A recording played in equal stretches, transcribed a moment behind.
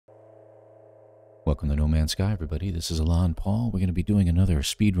Welcome to No Man's Sky, everybody. This is ElanPaul. We're going to be doing another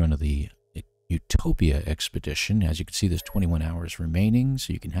speed run of the Utopia expedition. As you can see, there's 21 hours remaining,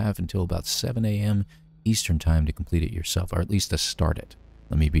 so you can have until about 7 a.m. Eastern time to complete it yourself, or at least to start it.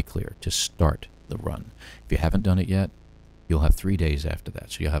 Let me be clear, to start the run. If you haven't done it yet, you'll have 3 days after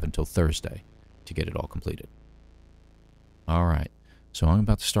that, so you'll have until Thursday to get it all completed. All right, so I'm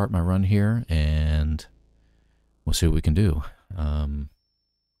about to start my run here, and we'll see what we can do.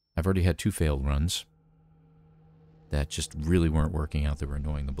 I've already had 2 failed runs that just really weren't working out. They were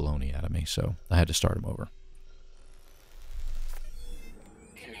annoying the baloney out of me, so I had to start them over.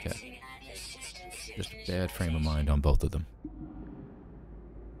 Okay. Just a bad frame of mind on both of them.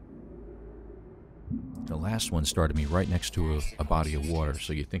 The last one started me right next to a body of water,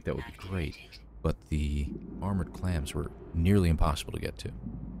 so you'd think that would be great, but the armored clams were nearly impossible to get to.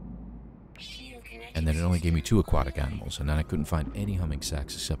 And then it only gave me 2 aquatic animals, and then I couldn't find any humming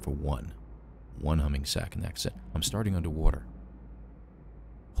sacks except for one. One humming sack, and that's it. I'm starting underwater.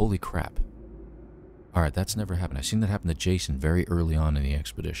 Holy crap. Alright, that's never happened. I've seen that happen to Jason very early on in the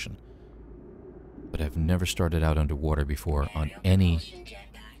expedition. But I've never started out underwater before on any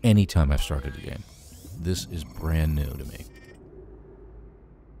time I've started a game. This is brand new to me.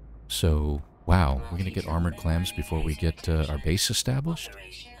 So, wow, we're going to get armored clams before we get our base established?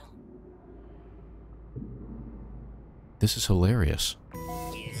 This is hilarious.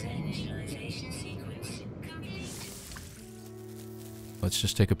 Let's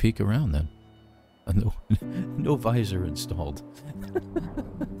just take a peek around then. No, no visor installed.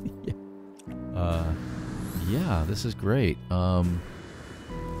 Yeah. Yeah, this is great. Nope,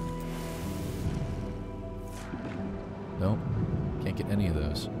 can't get any of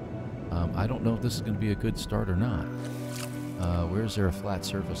those. I don't know if this is going to be a good start or not. Where is there a flat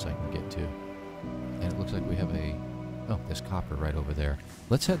surface I can get to? And it looks like we have a... Oh, there's copper right over there.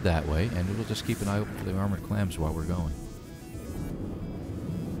 Let's head that way, and we'll just keep an eye open for the armored clams while we're going.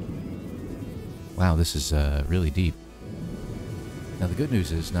 Wow, this is really deep. Now, the good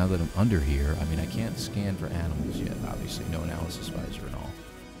news is, now that I'm under here, I mean, I can't scan for animals yet, obviously. No analysis visor and all.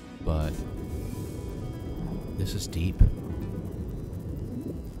 But this is deep.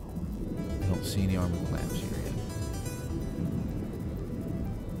 I don't see any armored clams here yet.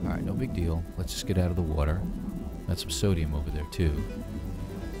 Alright, no big deal. Let's just get out of the water. Got some sodium over there, too.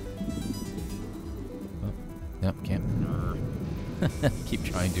 Oh, yep, can't... Keep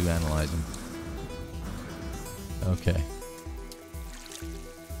trying to analyze them. Okay.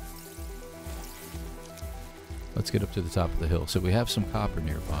 Let's get up to the top of the hill. So we have some copper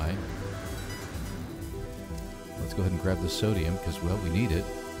nearby. Let's go ahead and grab the sodium, because, well, we need it.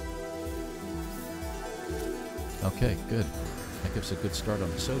 Okay, good. That gives us a good start on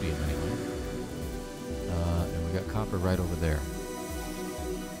the sodium, anyway. And we got copper right over there.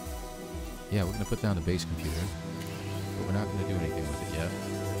 Yeah, we're going to put down the base computer, but we're not going to do anything with it yet.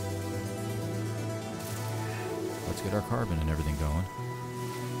 Let's get our carbon and everything going.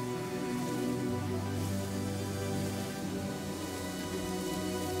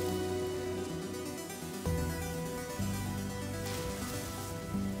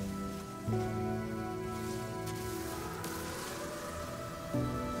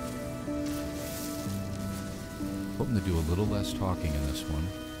 Hoping to do a little less talking in this one.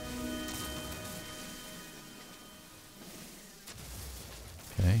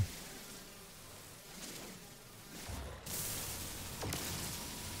 Okay.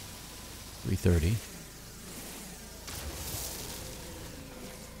 $330.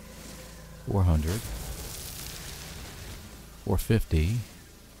 400. 450.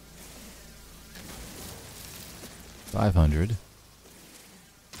 500.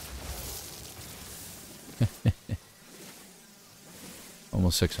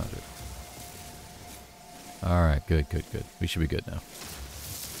 Almost 600. Alright, good, good, good. We should be good now.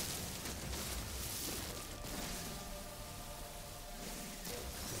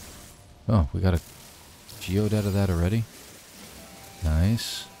 Oh, we got a geode out of that already.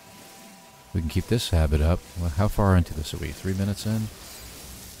 Nice. We can keep this habit up. Well, how far into this are we? 3 minutes in?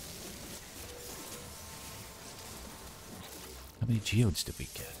 How many geodes did we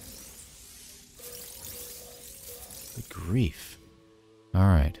get? Good grief.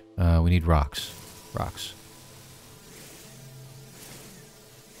 Alright, we need rocks. Rocks.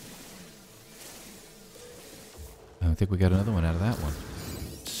 I think we got another one out of that one.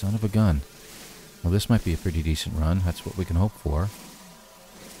 Son of a gun. Well, this might be a pretty decent run. That's what we can hope for.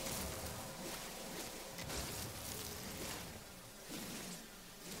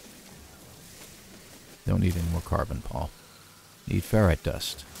 Don't need any more carbon, Paul. Need ferrite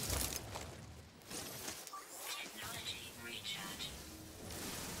dust.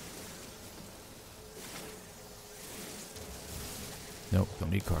 Nope,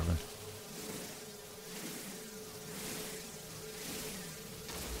 don't need carbon.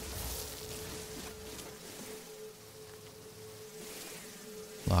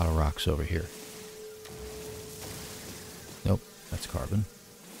 A lot of rocks over here. Nope, that's carbon.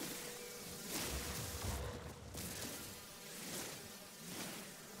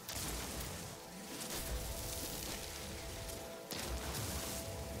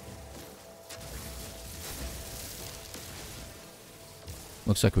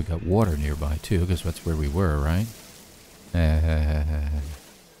 Looks like we got water nearby too, because that's where we were, right?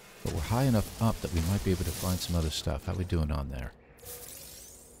 But we're high enough up that we might be able to find some other stuff. How we doing on there?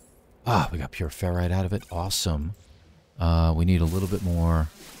 Ah, we got pure ferrite out of it. Awesome. We need a little bit more.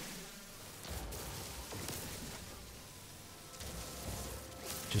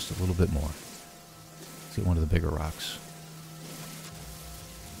 Just a little bit more. Let's get one of the bigger rocks.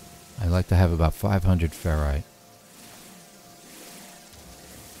 I like to have about 500 ferrite.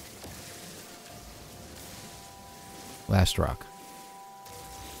 Last rock.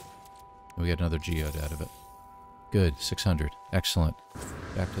 We get another geode out of it. Good, 600. Excellent.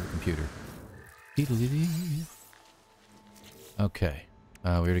 Back to the computer. Okay. We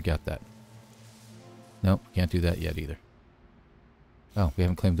already got that. Nope, can't do that yet either. Oh, we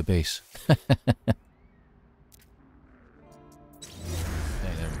haven't claimed the base. Okay,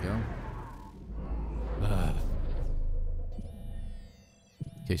 there we go.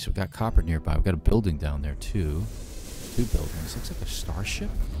 Okay, so we've got copper nearby. We've got a building down there, too. 2 buildings. Looks like a starship.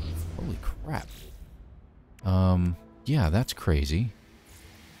 Holy crap. Yeah, that's crazy.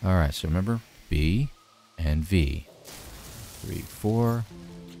 Alright, so remember, B and V. 3, 4.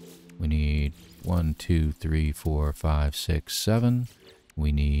 We need 1, 2, 3, 4, 5, 6, 7.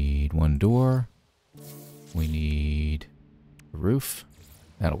 We need 1 door. We need a roof.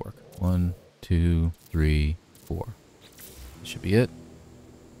 That'll work. 1, 2, 3, 4. That should be it.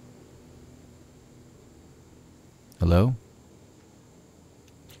 Hello?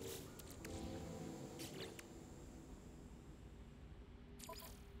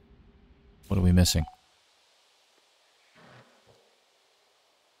 What are we missing?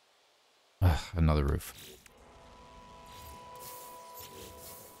 Another roof.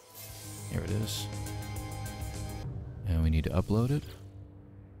 Here it is. And we need to upload it.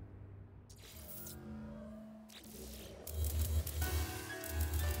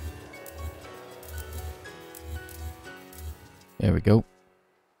 There we go.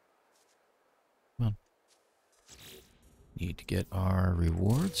 Come on. Need to get our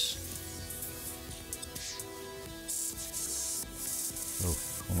rewards. Oh,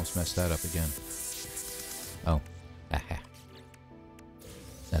 almost messed that up again. Oh. Aha.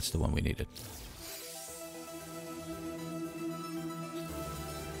 That's the one we needed.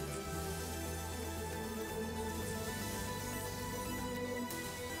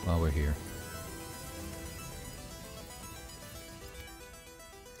 While we're here.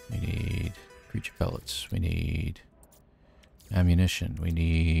 We need creature pellets. We need ammunition. We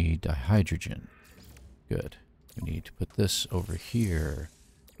need hydrogen. Good. We need to put this over here.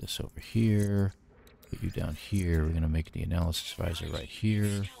 This over here. Put you down here. We're going to make the analysis visor right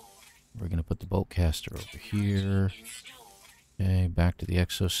here. We're going to put the bolt caster over here. Okay, back to the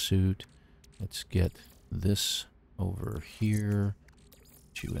exosuit. Let's get this over here.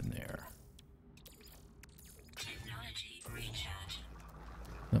 Put you in there.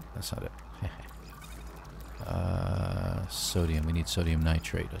 Nope, that's not it. Sodium. We need sodium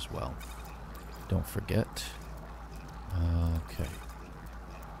nitrate as well. Don't forget. Okay.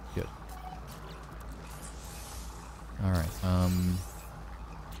 Good. Alright,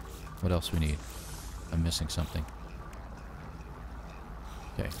 what else we need? I'm missing something.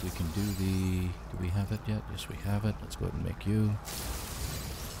 Okay, we can do the... Do we have it yet? Yes, we have it. Let's go ahead and make you.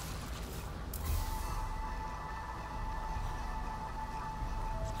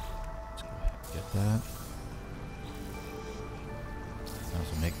 Let's go ahead and get that.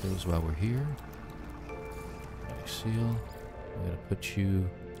 Also make those while we're here. Magnetic seal. I'm going to put you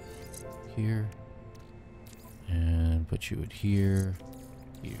here. And put you in here.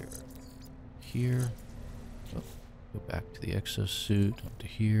 Here. Here. Oh, go back to the exosuit. Up to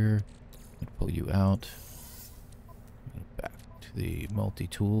here. I'm going to pull you out. Back to the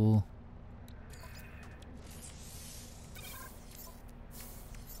multi-tool.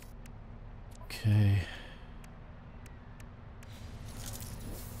 Okay.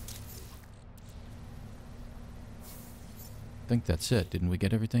 I think that's it. Didn't we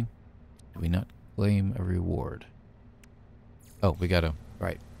get everything? Did we not claim a reward? Oh, we gotta...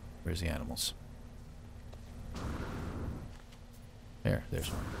 Right. Where's the animals? There's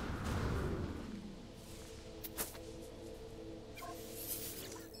one.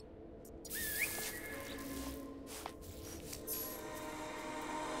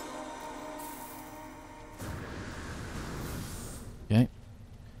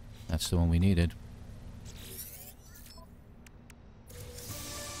 That's the one we needed.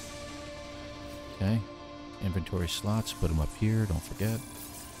 Okay. Inventory slots, put them up here, don't forget.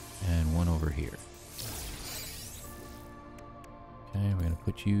 And one over here. Okay, we're going to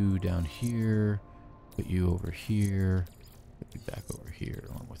put you down here. Put you over here. Put you back over here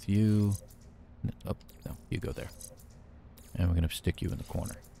along with you. Oh, no, you go there. And we're going to stick you in the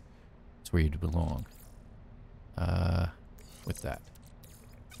corner. That's where you belong. With that.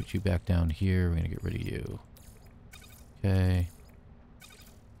 Put you back down here. We're going to get rid of you. Okay.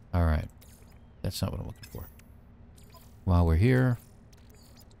 Alright. That's not what I'm looking for. While we're here...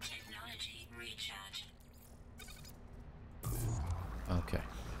 Technology recharge. Okay.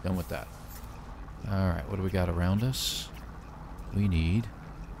 Done with that. Alright, what do we got around us? We need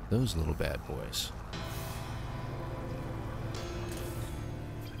those little bad boys.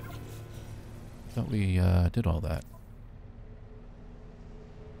 Thought we did all that.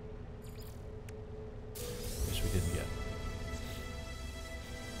 Guess we didn't yet.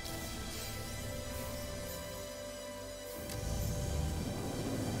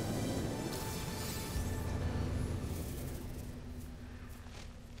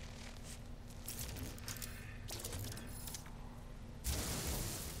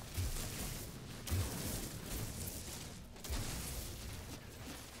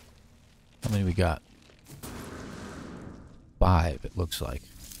 How many we got? 5, it looks like.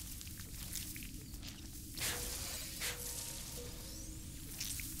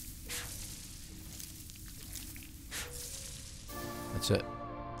 That's it.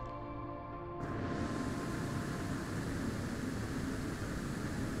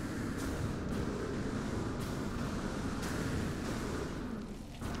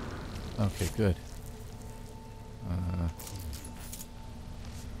 Okay, good.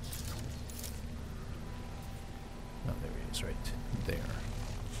 Oh, there he is, right there.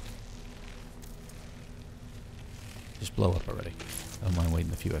 Just blow up already. I don't mind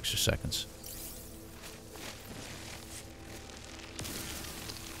waiting a few extra seconds.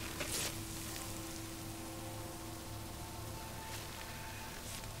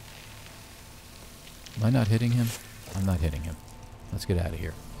 Am I not hitting him? I'm not hitting him. Let's get out of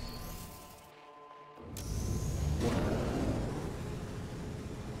here.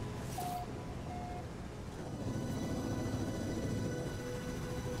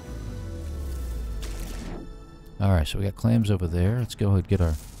 Alright, so we got clams over there. Let's go ahead and get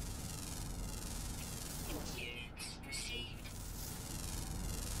our...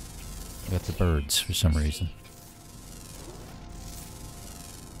 We got the birds for some reason.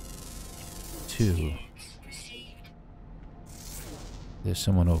 2. There's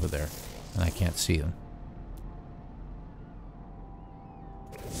someone over there, and I can't see them.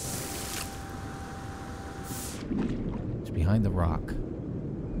 It's behind the rock.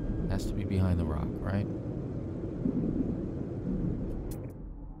 Has to be behind the rock, right?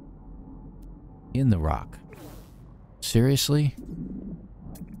 In the rock. Seriously?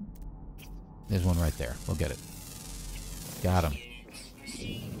 There's one right there. We'll get it. Got him.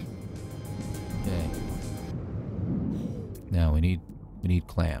 Okay. Now we need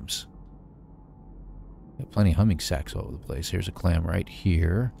clams. Got plenty of humming sacks all over the place. Here's a clam right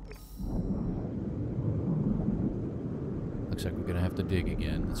here. Looks like we're gonna have to dig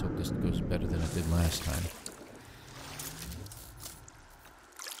again. Let's hope this goes better than it did last time.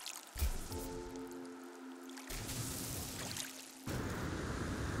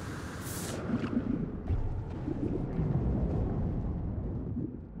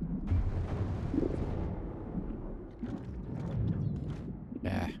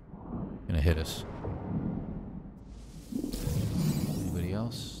 Gonna hit us. Anybody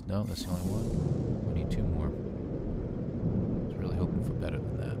else? No, that's the only one. We need 2 more. I was really hoping for better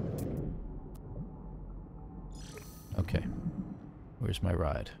than that. Okay. Where's my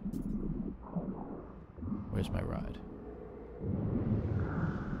ride? Where's my ride?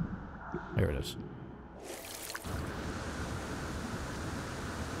 There it is.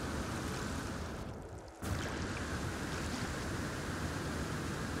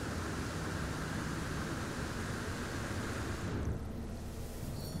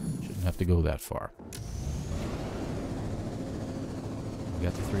 Have to go that far. We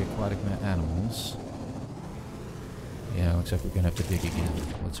got the 3 aquatic animals. Yeah, looks like we're gonna have to dig again.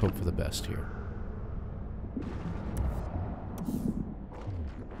 Let's hope for the best here.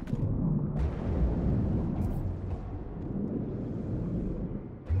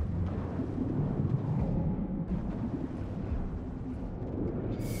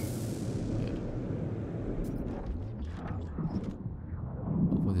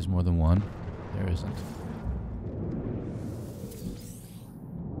 There's more than one. There isn't.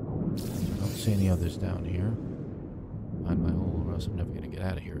 see any others down here. Find my hole or else I'm never going to get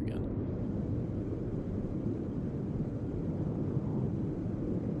out of here again.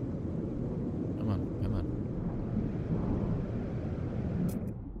 Come on, come on.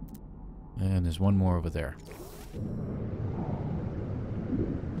 And there's one more over there.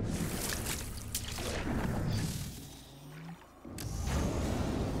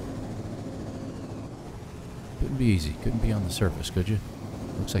 Couldn't be easy. Couldn't be on the surface, could you?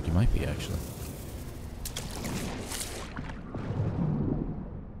 Looks like you might be, actually.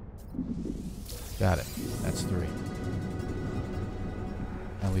 Got it. That's 3.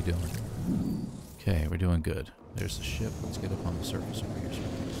 How we doing? Okay, we're doing good. There's the ship. Let's get up on the surface over here so we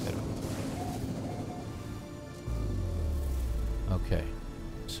can get better. Okay,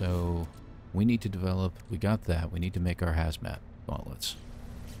 so we need to develop... We got that. We need to make our hazmat gauntlets.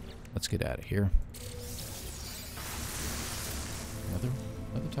 Let's get out of here.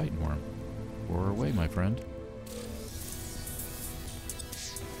 Another Titan worm. Roar away, my friend.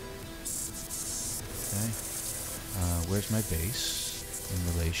 Okay. Where's my base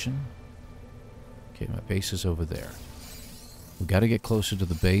in relation? Okay, my base is over there. We got to get closer to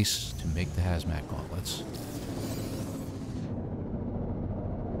the base to make the hazmat gauntlets.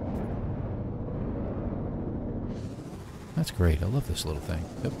 That's great. I love this little thing.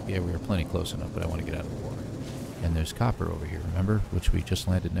 Yep, yeah, we were plenty close enough, but I want to get out of the water. And there's copper over here, remember? Which we just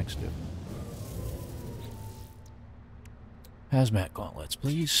landed next to. Hazmat gauntlets,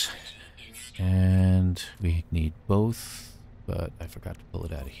 please. And we need both, but I forgot to pull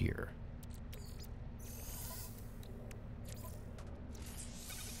it out of here.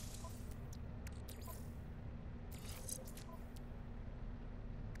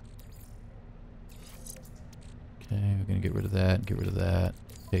 Okay, we're going to get rid of that, get rid of that,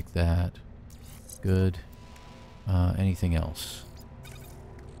 take that. Good. Anything else?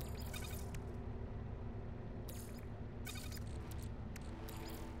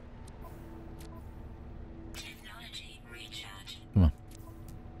 Technology recharge. Come on.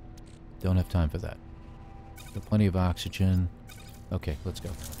 Don't have time for that. Got plenty of oxygen. Okay, let's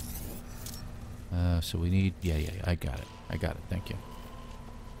go. So we need... Yeah, I got it. I got it. Thank you.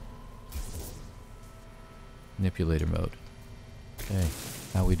 Manipulator mode. Okay.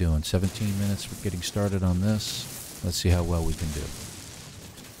 How we doing? 17 minutes. We're getting started on this. Let's see how well we can do.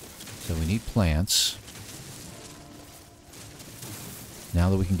 So we need plants. Now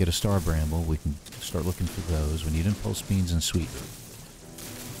that we can get a star bramble, we can start looking for those. We need impulse beans and sweet root.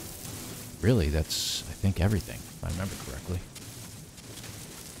 Really, that's, I think, everything, if I remember correctly.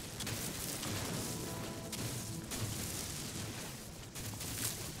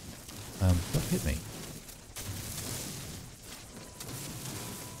 Don't hit me.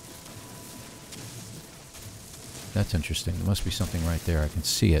 That's interesting. There must be something right there. I can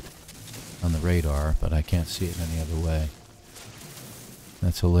see it on the radar, but I can't see it in any other way.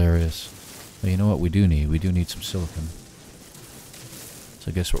 That's hilarious. Well, you know what we do need? We do need some silicon.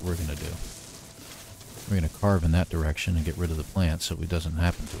 So guess what we're going to do? We're going to carve in that direction and get rid of the plant so it doesn't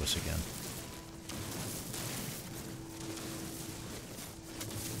happen to us again.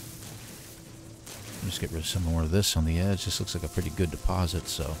 Just get rid of some more of this on the edge. This looks like a pretty good deposit,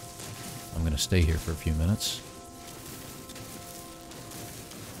 so I'm going to stay here for a few minutes.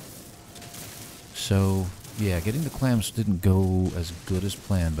 So, yeah, getting the clams didn't go as good as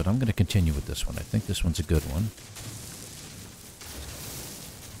planned, but I'm going to continue with this one. I think this one's a good one.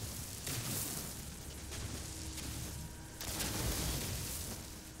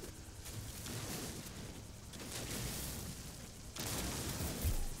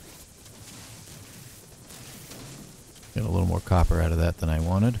 Got a little more copper out of that than I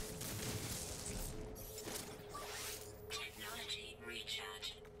wanted. Technology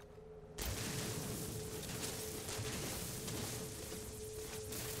recharge.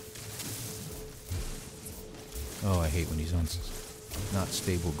 Oh, I hate when he's on not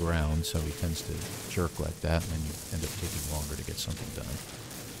stable ground, so he tends to jerk like that, and then you end up taking longer to get something done.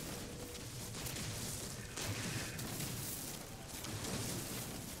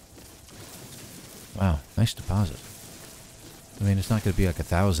 Wow, nice deposit. I mean, it's not going to be like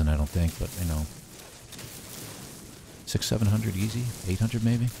 1,000, I don't think, but, you know, 600-700 easy? 800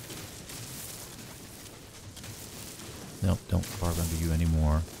 maybe? Nope, don't carve under you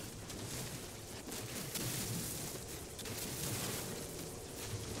anymore.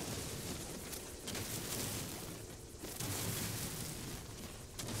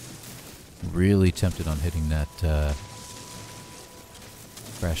 Really tempted on hitting that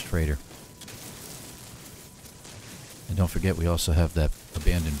crashed freighter. And don't forget, we also have that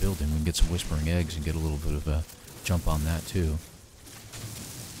abandoned building. We can get some whispering eggs and get a little bit of a jump on that, too.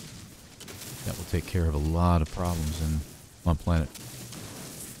 That will take care of a lot of problems on planet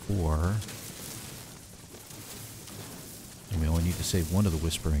 4. And we only need to save one of the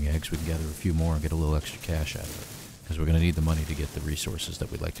whispering eggs. We can gather a few more and get a little extra cash out of it. Because we're going to need the money to get the resources that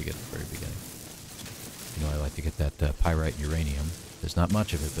we'd like to get at the very beginning. You know, I like to get that pyrite and uranium. There's not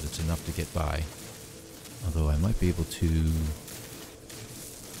much of it, but it's enough to get by. Although I might be able to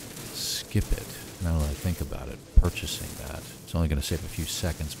skip it, now that I think about it, purchasing that. It's only going to save a few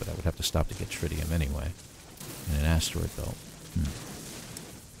seconds, but I would have to stop to get tritium anyway. In an asteroid belt.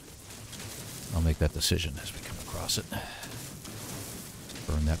 I'll make that decision as we come across it.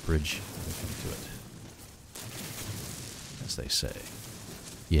 Burn that bridge when we come to it. As they say.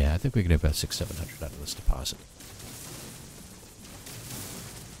 Yeah, I think we can get about 600-700 out of this deposit.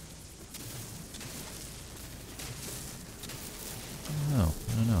 I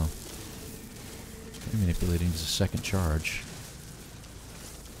don't know. Manipulating is a second charge.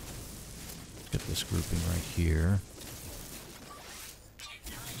 Let's get this grouping right here.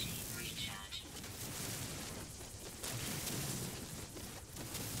 Technology recharge.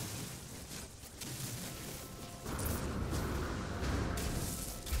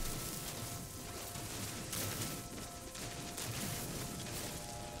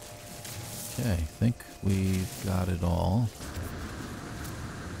 Okay, I think we've got it all.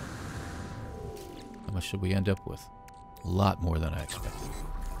 How much should we end up with? A lot more than I expected.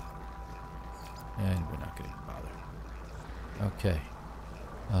 And we're not going to bother. Okay.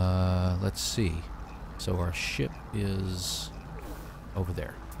 Let's see. So our ship is over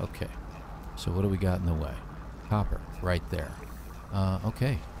there. Okay. So what do we got in the way? Copper, right there.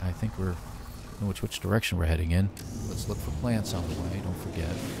 Okay. I think we're in which direction we're heading in. Let's look for plants on the way. Don't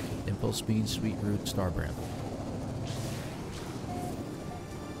forget. Impulse bean, sweet root, star bramble.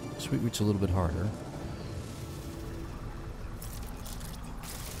 Sweet root's a little bit harder.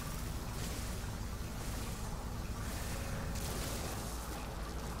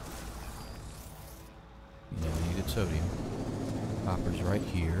 Sodium. Copper's right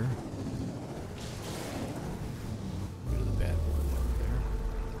here. Rid of the bad boy over there.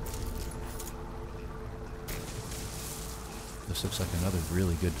 This looks like another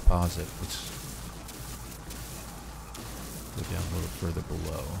really good deposit. Let's go down a little further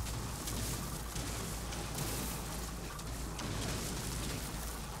below.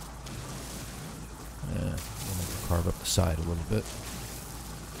 We'll carve up the side a little bit.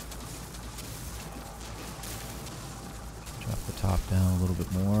 Drop the top down a little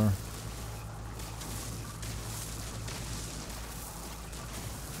bit more.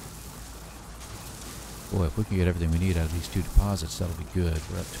 Boy, if we can get everything we need out of these two deposits, that'll be good.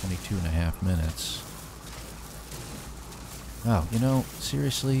 We're at 22.5 minutes. Wow, you know,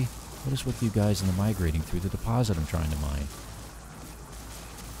 seriously, what is with you guys in the migrating through the deposit I'm trying to mine?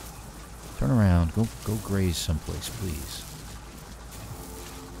 Turn around. Go graze someplace, please.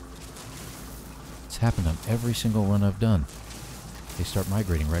 It's happened on every single run I've done. They start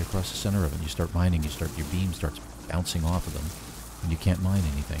migrating right across the center of it. You start mining, your beam starts bouncing off of them, and you can't mine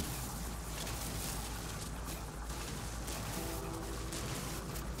anything.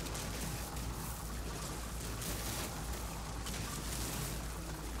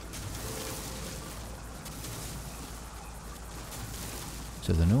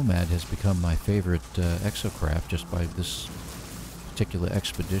 So the Nomad has become my favorite exocraft just by this particular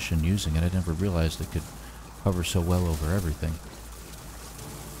expedition using it. I never realized it could hover so well over everything.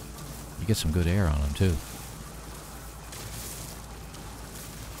 You get some good air on them too.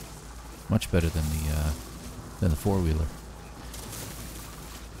 Much better than the four-wheeler.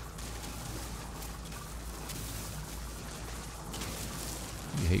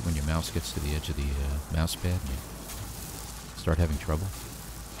 You hate when your mouse gets to the edge of the mouse pad and you start having trouble.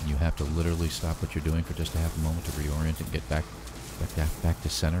 And you have to literally stop what you're doing for just a half a moment to reorient and get back to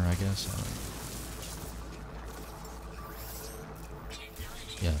center, I guess. I don't know.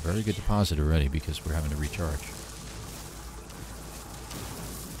 Yeah, very good deposit already because we're having to recharge.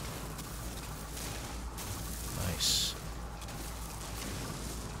 Nice.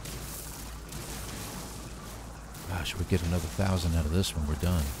 Gosh, we get another 1,000 out of this when we're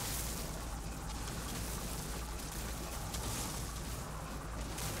done.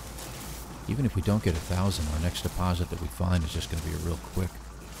 Even if we don't get 1,000, our next deposit that we find is just going to be a real quick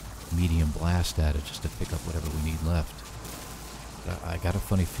medium blast at it just to pick up whatever we need left. But I got a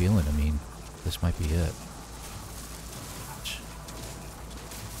funny feeling, I mean, this might be it.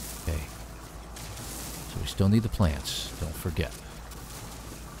 Okay. So we still need the plants, don't forget.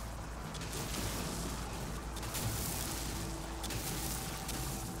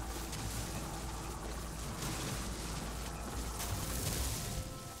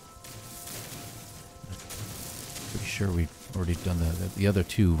 sure we've already done the other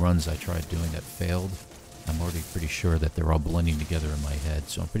two runs I tried doing that failed. I'm already pretty sure that they're all blending together in my head,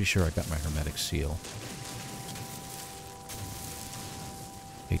 so I'm pretty sure I got my hermetic seal.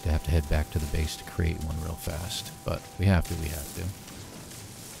 Hate to have to head back to the base to create one real fast, but we have to, we have to.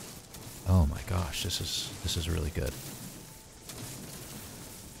 Oh my gosh, this is really good.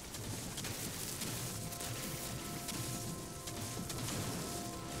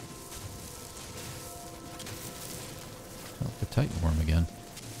 Oh, the Titan worm again.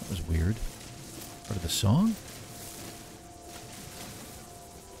 That was weird. Part of the song?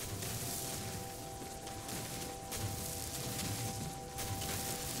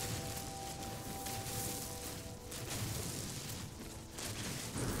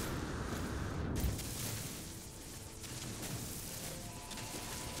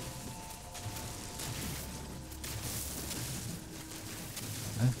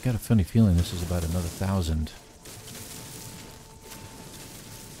 I've got a funny feeling this is about another 1,000.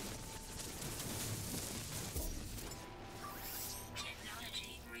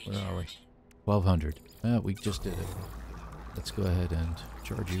 Where are we? 1,200. We just did it. Let's go ahead and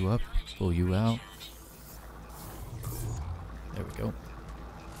charge you up, pull you out. There we go.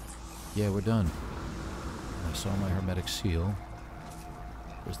 Yeah, we're done. I saw my hermetic seal.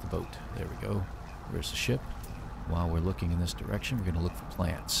 Where's the boat? There we go. Where's the ship? While we're looking in this direction, we're going to look for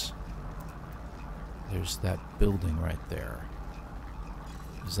plants. There's that building right there.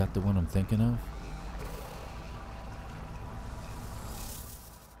 Is that the one I'm thinking of?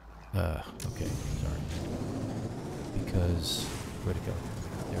 Okay, sorry. Because, where'd it go?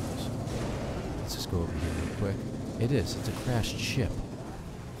 There it is. Let's just go over here real quick. It is. It's a crashed ship.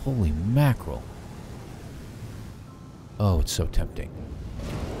 Holy mackerel. Oh, it's so tempting.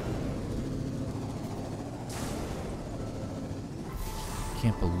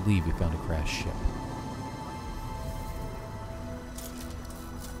 Can't believe we found a crashed ship.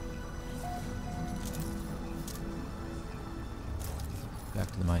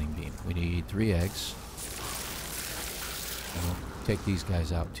 Back to the mining beam. We need 3 eggs. And we'll take these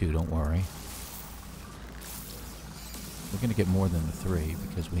guys out too, don't worry. We're going to get more than the 3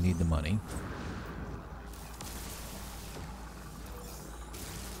 because we need the money.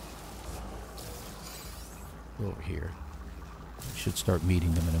 Go over here. We should start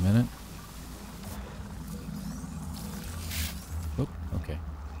meeting them in a minute. Oh, okay.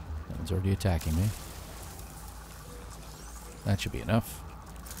 That one's already attacking me. That should be enough.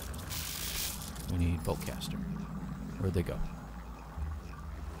 We need Boltcaster. Where'd they go?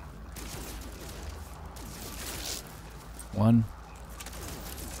 1,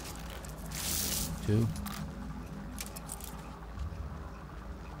 2.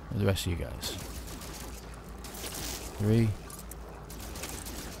 Where are the rest of you guys? 3.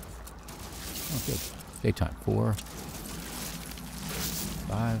 Oh, good. Daytime. 4,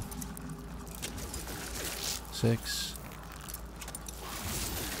 5, 6,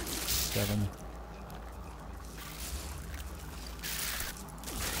 7,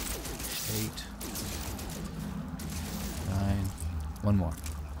 8, 9. One more.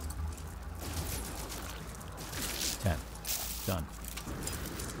 10. Done.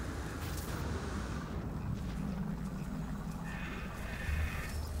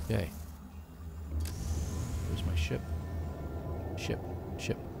 Okay. Where's my ship? Ship.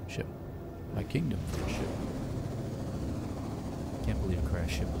 My kingdom for a ship. Can't believe a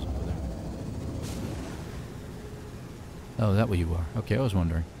crashed ship was over there. Oh, is that what you are? Okay, I was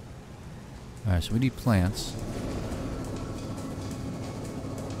wondering. Alright, so we need plants.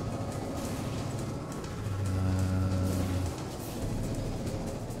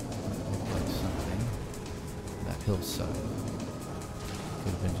 Look like something. That hillside.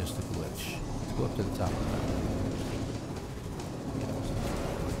 Could have been just a glitch. Let's go up to the top of that.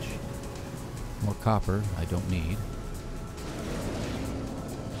 More copper I don't need.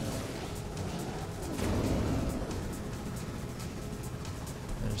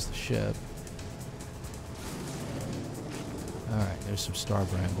 There's the ship. Alright, there's some star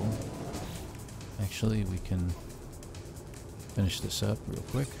bramble. Actually, we can finish this up real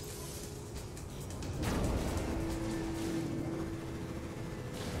quick.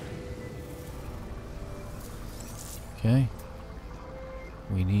 Okay.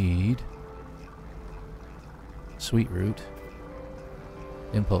 We need sweet root,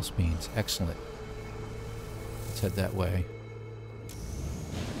 impulse beans. Excellent. Let's head that way.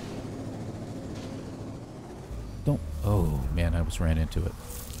 Don't. Oh man, I almost ran into it.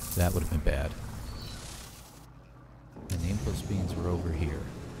 That would have been bad. And the impulse beans were over here.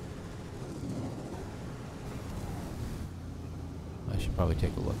 I should probably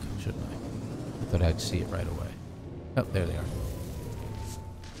take a look, shouldn't I? I thought I'd see it right away. Oh, there they are.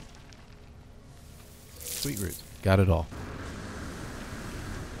 Sweet root. Got it all.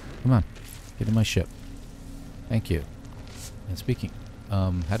 Come on. Get in my ship. Thank you. And speaking,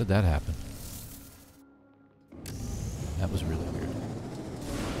 how did that happen? That was really weird.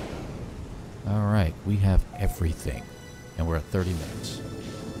 Alright, we have everything. And we're at 30 minutes.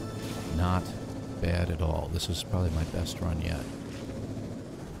 Not bad at all. This is probably my best run yet.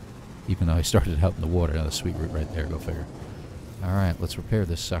 Even though I started out in the water. Now the sweet root right there, go figure. Alright, let's repair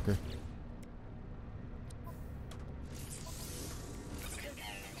this sucker.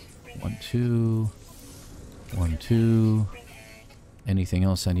 One, two. 1, 2. Anything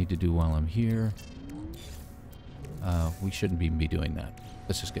else I need to do while I'm here? We shouldn't even be doing that.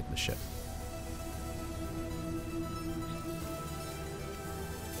 Let's just get in the ship.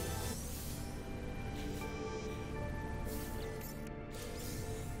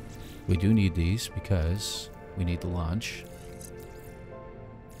 We do need these because we need to launch.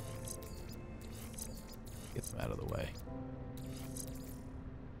 Get them out of the way.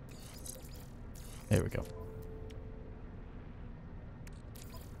 There we go.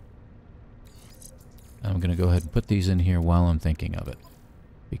 I'm going to go ahead and put these in here while I'm thinking of it.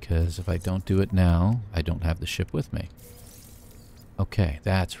 Because if I don't do it now, I don't have the ship with me. Okay,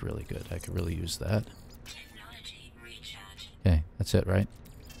 that's really good. I could really use that. Technology recharge. Okay, that's it, right?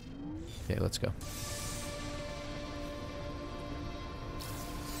 Okay, let's go.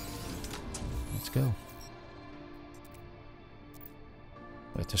 Let's go.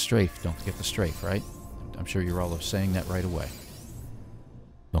 Wait, the strafe. Don't forget the strafe, right? I'm sure you're all saying that right away.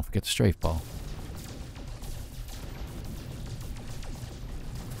 Don't forget the strafe, Paul.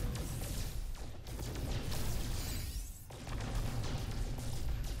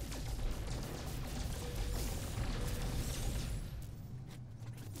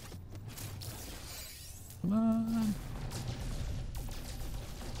 Come on.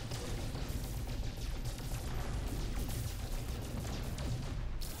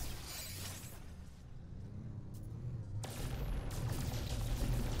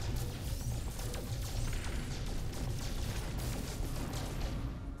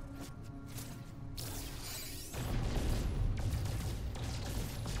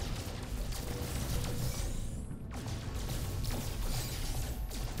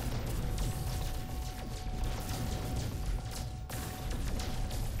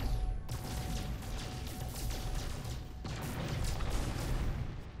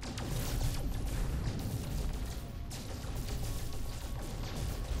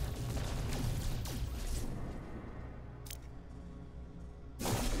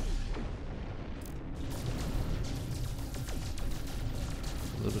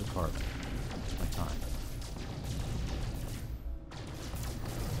 A little bit of carbon. It's my time.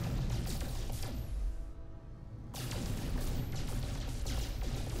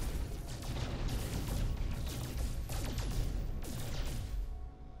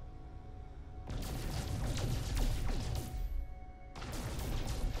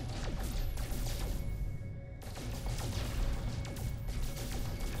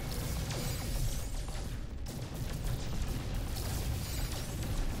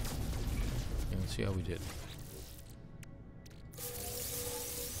 Let's see how we did.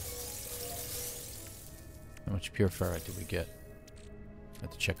 How much pure ferrite did we get?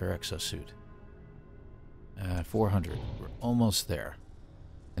 Have to check our exosuit. 400. We're almost there.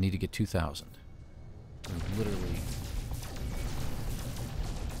 I need to get 2,000. Literally.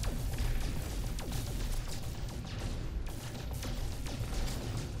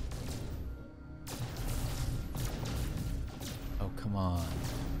 Oh, come on.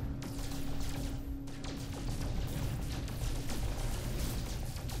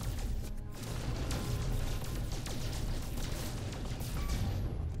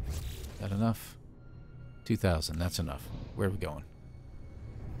 That enough? 2,000, that's enough. Where are we going?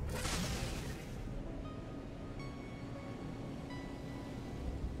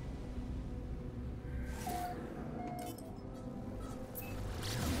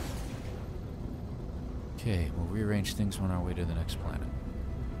 Okay, we'll rearrange things on our way to the next planet.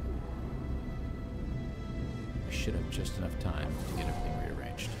 We should have just enough time to get everything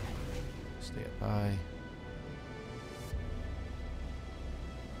rearranged. Stay up high.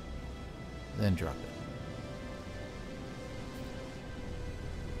 Then drop it.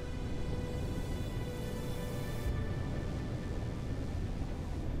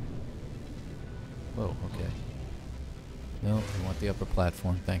 Whoa, okay. No, we want the upper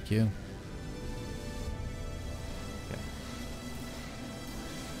platform, thank you. Okay.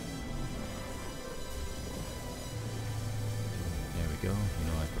 There we go.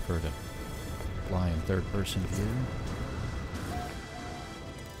 You know, I prefer to fly in third person view.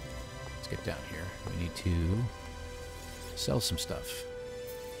 Let's get down here. We need to sell some stuff.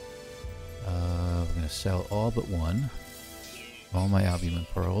 We're going to sell all but one. All my albumin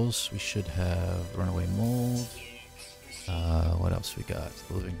pearls. We should have runaway mold. What else we got?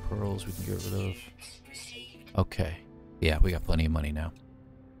 Living pearls we can get rid of. Okay. Yeah, we got plenty of money now.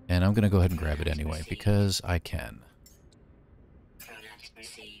 And I'm going to go ahead and grab it anyway, because I can.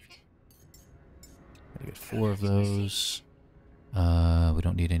 Gotta get 4 of those. We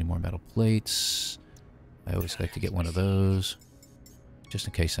don't need any more metal plates. I always like to get one of those, just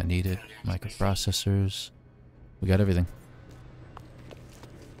in case I need it. Microprocessors. We got everything.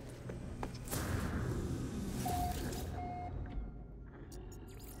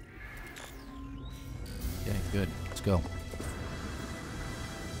 Okay, good. Let's go.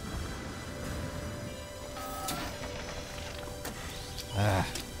 Ah.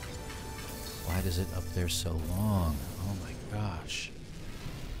 Why does it up there so long? Oh my gosh.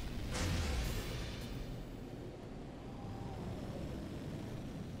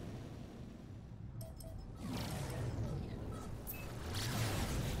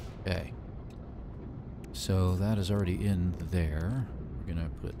 Okay. So that is already in there. We're gonna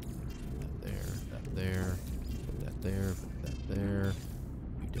put that there, that there, put that there, put that there.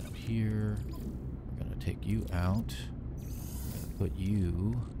 You down here. We're gonna take you out. We're gonna put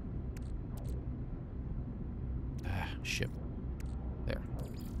you. Ship. There.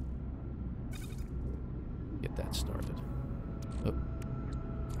 Get that started. Oh.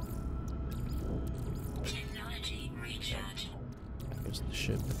 Technology recharge. There's the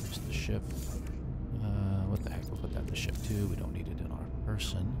ship. There's the ship. What the heck? We'll put that in the ship too. We don't need it in our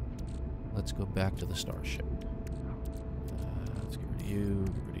person. Let's go back to the starship. Let's get rid of you.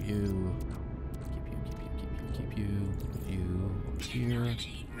 Get rid of you. Keep you. Put you over here.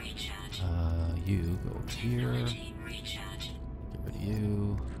 You go over here. Get rid of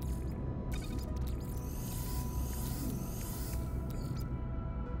you.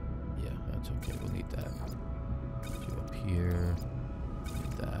 Yeah, that's okay. We'll need that. Put you up here.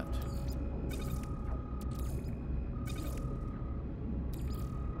 Need that.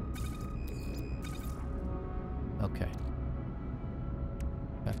 Okay.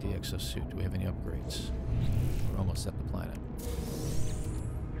 Back to the exosuit. Do we have any upgrades? We're almost at the planet.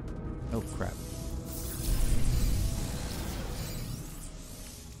 Oh, crap.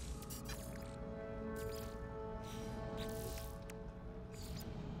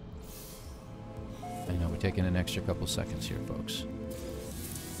 I know, we're taking an extra couple seconds here, folks.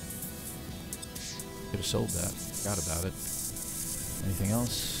 Could have sold that. Forgot about it. Anything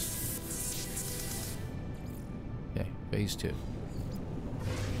else? Okay, phase 2.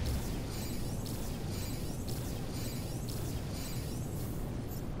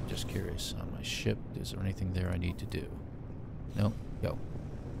 Just curious, on my ship, is there anything there I need to do? No? Go.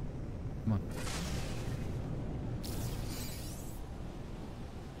 Come on.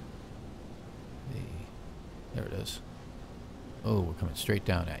 Hey. There it is. Oh, we're coming straight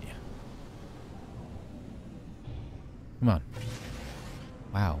down at you. Come on.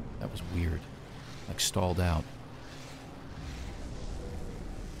 Wow, that was weird. Like stalled out.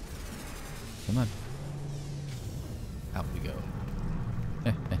 Come on. Out we go.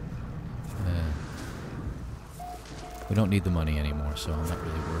 We don't need the money anymore, so I'm not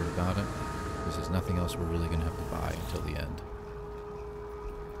really worried about it. Because there's nothing else we're really going to have to buy until the end.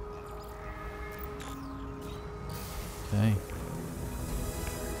 Okay.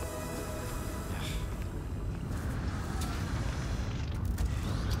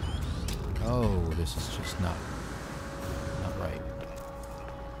 Oh, this is just not right.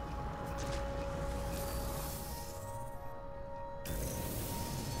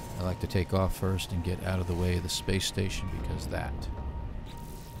 I like to take off first and get out of the way of the space station because that.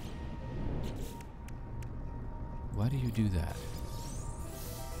 Why do you do that?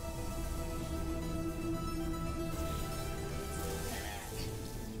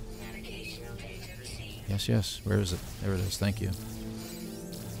 Yes, yes. Where is it? There it is. Thank you.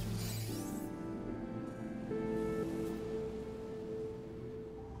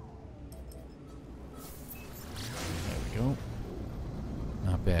 There we go.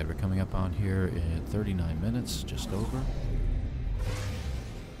 Not bad. We're coming up on here in 39 minutes, just over.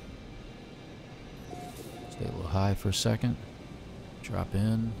 Stay a little high for a second. Drop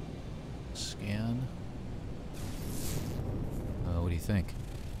in. Scan. What do you think?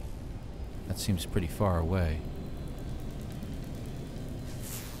 That seems pretty far away.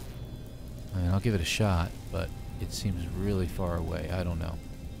 I mean, I'll give it a shot, but it seems really far away. I don't know.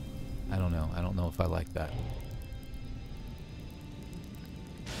 I don't know. I don't know if I like that.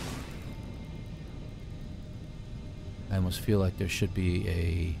 I almost feel like there should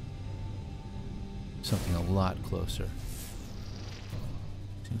be something a lot closer.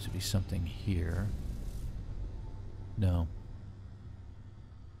 Seems to be something here. No.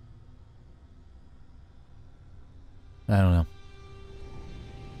 I don't know.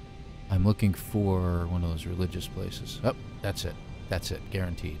 I'm looking for one of those religious places. Oh, that's it. That's it.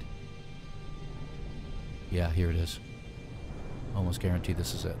 Guaranteed. Yeah, here it is. Almost guaranteed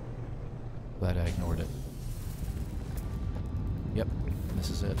this is it. Glad I ignored it. Yep, this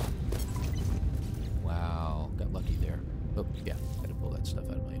is it. Wow, got lucky there. Oh, yeah, gotta pull that stuff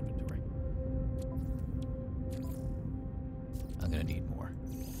out of my inventory. I'm gonna need more.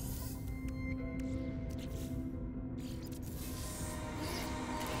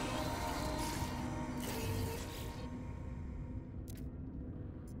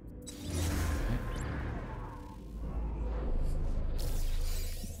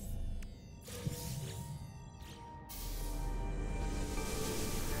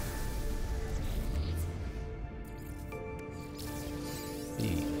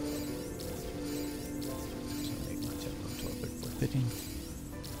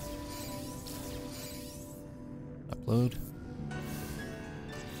 Upload.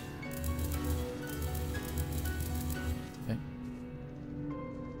 Okay.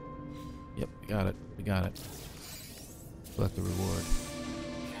 Yep, we got it. We got it. Select the reward.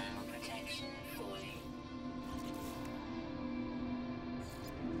 Thermal protection falling.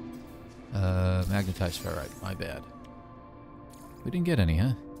 Magnetized ferrite. My bad. We didn't get any,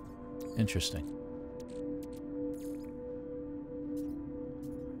 huh? Interesting.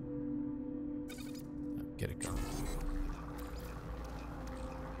 Get it going.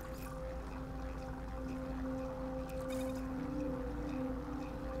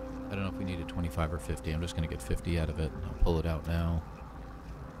 I don't know if we needed 25 or 50. I'm just going to get 50 out of it, and I'll pull it out now.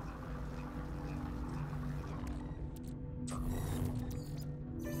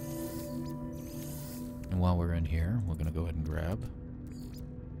 And while we're in here, we're going to go ahead and grab.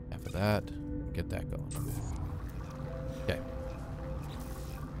 After that, get that going. Okay.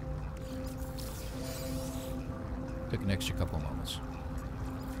 Took an extra couple of moments.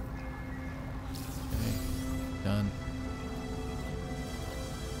 Okay, done.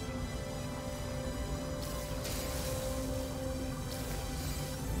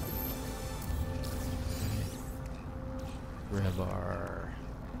 Okay. Grab our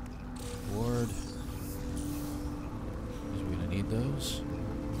board. Because we're going to need those.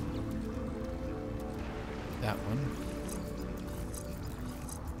 That one.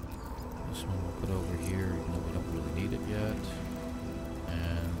 This one we'll put over here, even though we don't really need it yet.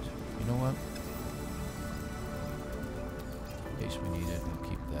 And you know what? In case we need it, we'll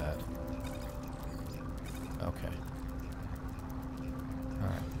keep that. Okay.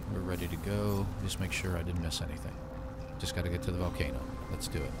 Alright, we're ready to go. Just make sure I didn't miss anything. Just gotta get to the volcano. Let's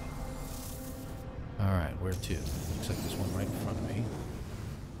do it. Alright, where to? Looks like there's one right in front of me.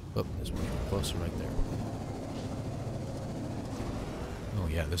 Oh, there's one closer right there. Oh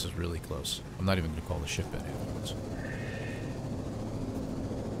yeah, this is really close. I'm not even going to call the ship in afterwards.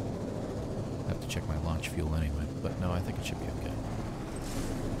 I have to check my launch fuel anyway, but no, I think it should be okay.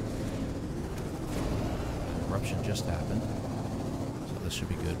 Eruption just happened, so this should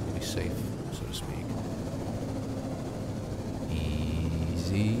be good. We'll be safe, so to speak.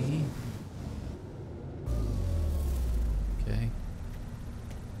 Easy. Okay.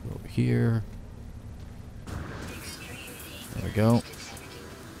 Go over here. There we go.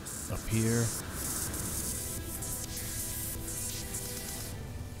 Up here.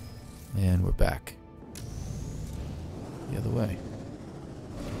 And we're back. The other way.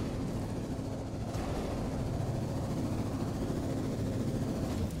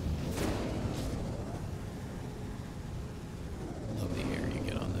 Love the air you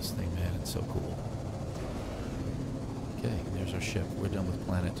get on this thing, man. It's so cool. Okay, there's our ship. We're done with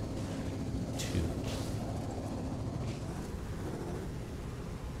planet 2.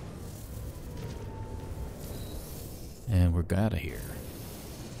 And we're out of here.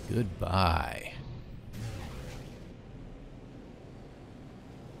 Goodbye.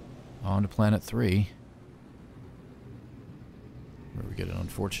 On to planet 3. Where we get an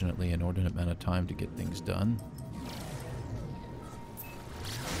unfortunately inordinate amount of time to get things done.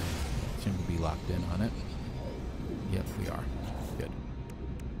 Seem to be locked in on it. Yep, we are. Good.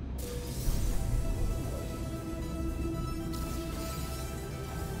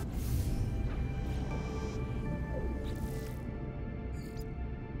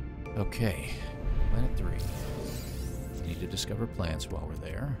 Okay, planet 3. We need to discover plants while we're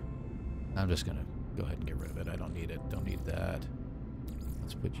there. I'm just gonna go ahead and get rid of it. I don't need it. Don't need that.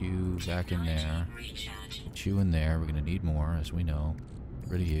 Let's put you back in there. Recharge. Put you in there. We're going to need more, as we know.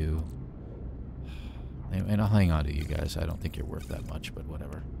 Get rid of you. And I'll hang on to you guys. I don't think you're worth that much, but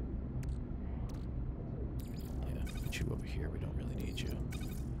whatever. Yeah, put you over here. We don't really need you.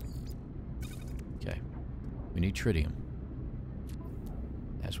 Okay. We need tritium.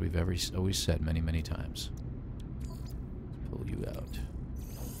 As we've always said many, many times. Let's pull you out.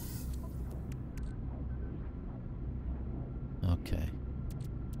 Okay.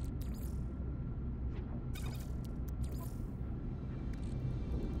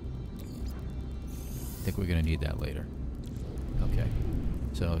 I think we're going to need that later. Okay.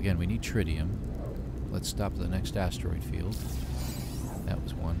 So again, we need tritium. Let's stop at the next asteroid field. That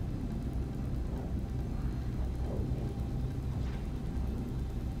was one.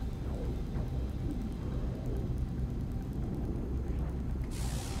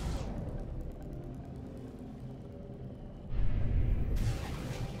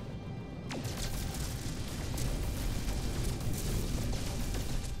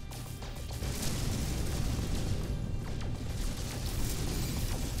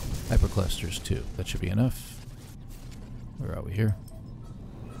 Hyperclusters 2. That should be enough. Where are we here?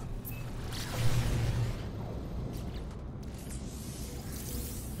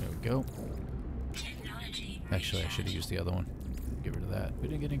 There we go. Actually, I should have used the other one. Get rid of that. We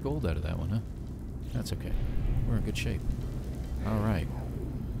didn't get any gold out of that one, huh? That's okay. We're in good shape. Alright.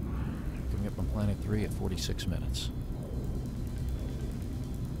 Coming up on Planet 3 at 46 minutes.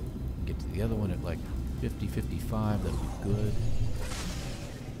 Get to the other one at like 50, 55. That'll be good.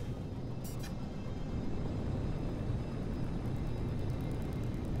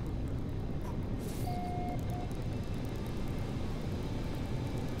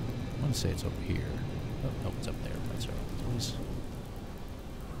 I want to say it's over here. Oh, no, it's up there. That's all right. Always.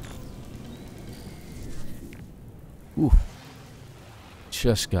 Ooh.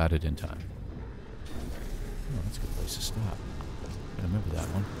 Just got it in time. Oh, that's a good place to stop. I remember that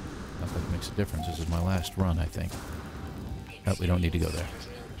one. Not like it makes a difference. This is my last run, I think. Oh, we don't need to go there.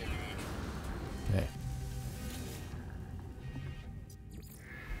 Okay.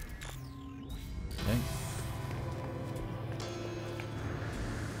 Okay.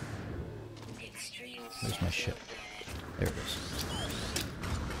 Where's my ship? There it is.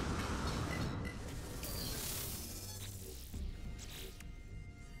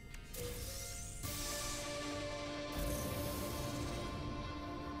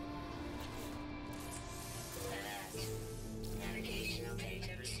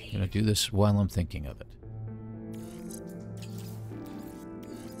 I'm going to do this while I'm thinking of it.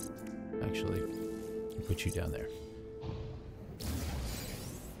 Actually, I'll put you down there.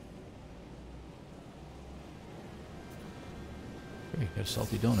 Great, got a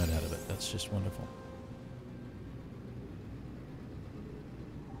salty donut out of it. That's just wonderful.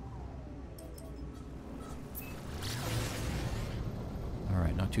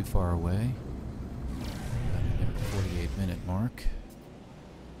 Alright, not too far away. Got it there at the 48-minute mark.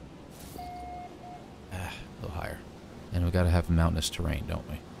 A little higher. And we got to have mountainous terrain, don't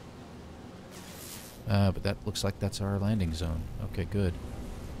we? But that looks like that's our landing zone. Okay, good.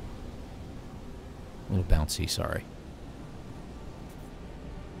 A little bouncy, sorry.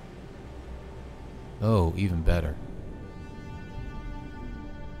 Oh, even better.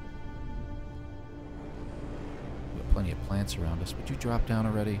 We've got plenty of plants around us. Would you drop down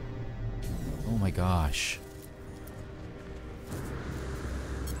already? Oh my gosh.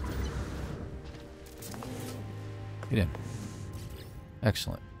 Get in.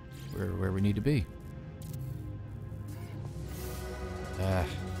 Excellent. We're where we need to be.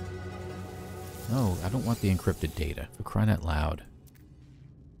 No, I don't want the encrypted data. For crying out loud.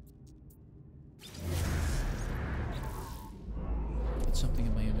 Did something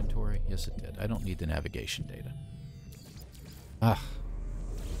in my inventory? Yes, it did. I don't need the navigation data. Ah.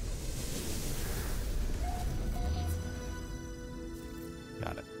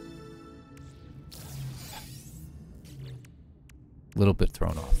 Got it. A little bit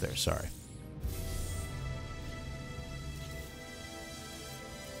thrown off there, sorry.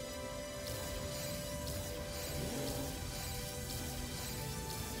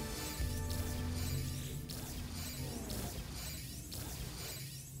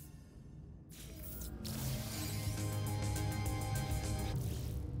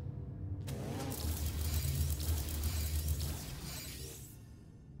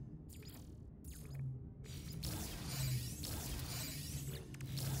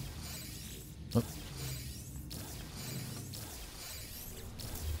 Oh.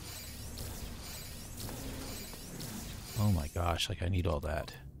 Oh my gosh, like I need all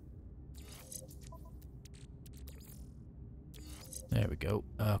that. There we go.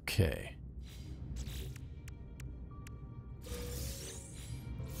 Okay.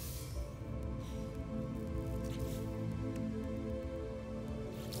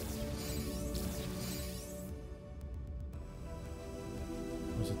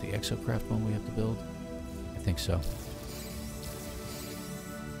 Was it the exocraft one we have to build? I think so.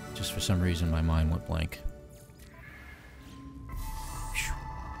 Just for some reason my mind went blank.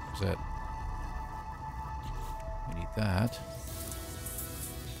 What's that? We need that.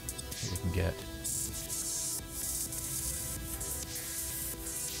 What we can get.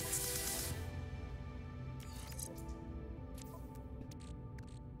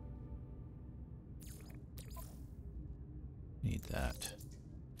 Need that.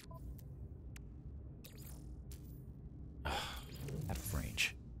 Out of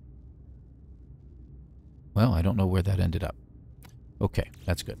range. Well, I don't know where that ended up. Okay,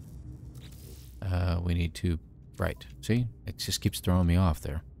 that's good. We need to... Right. See? It just keeps throwing me off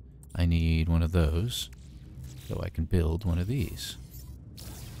there. I need one of those so I can build one of these.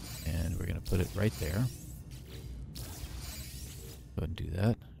 And we're going to put it right there. Go ahead and do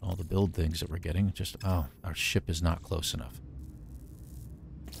that. All the build things that we're getting. Just, oh, our ship is not close enough.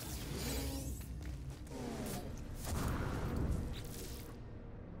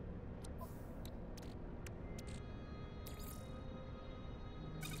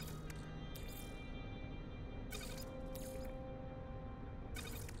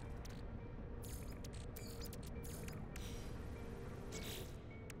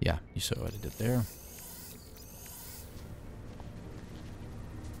 Yeah, you saw what I did there.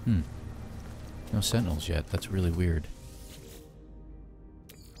 No sentinels yet. That's really weird.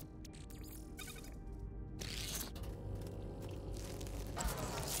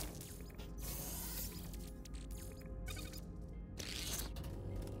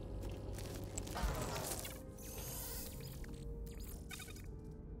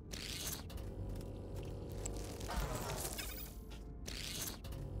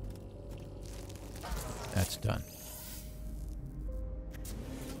 That's done.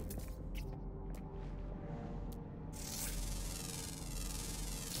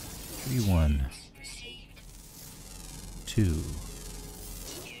 Three, 1, 2.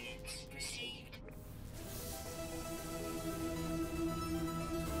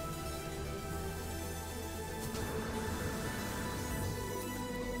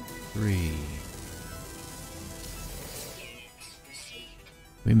 Three.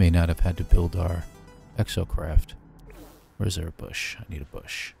 We may not have had to build our exocraft. Where's there a bush? I need a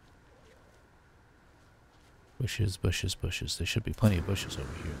bush. Bushes, bushes, bushes. There should be plenty of bushes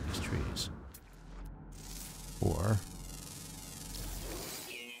over here in these trees. Or...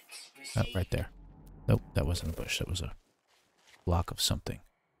 oh, right there. Nope, that wasn't a bush. That was a block of something.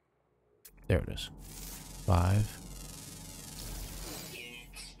 There it is. 5.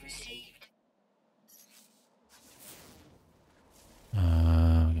 We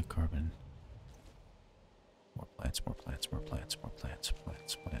got carbon. More plants, more plants, more plants, more plants,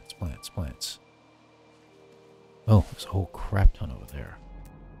 plants, plants, plants, plants. Oh, there's a whole crap ton over there.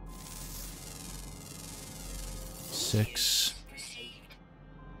 6.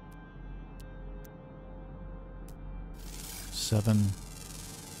 7.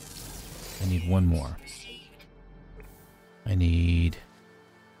 I need one more. I need...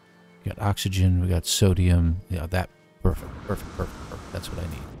 we got oxygen, we got sodium. Yeah, that. Perfect, perfect, perfect, perfect. That's what I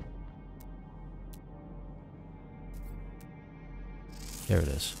need. There it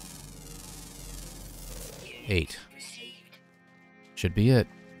is. 8. Should be it.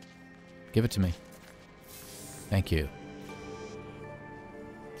 Give it to me. Thank you.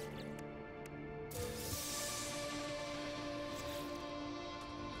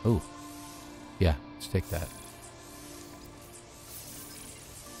 Oh. Yeah, let's take that.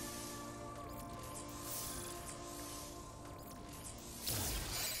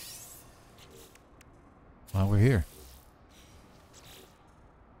 While we're here.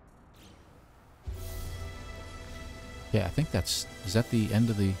 Yeah, I think that's... is that the end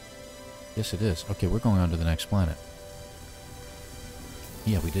of the... yes, it is. Okay, we're going on to the next planet.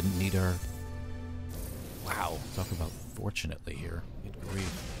 Yeah, we didn't need our... wow, talk about fortunately here. Good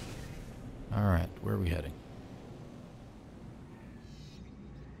grief. Alright, where are we heading?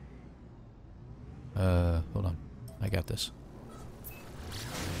 Hold on. I got this.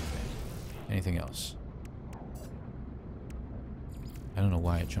 Anything else? I don't know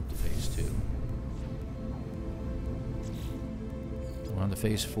why it jumped to phase 2. We're on to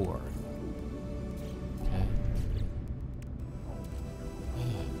phase 4. Okay.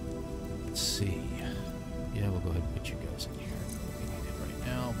 Let's see. Yeah, we'll go ahead and put you guys in here. We need it right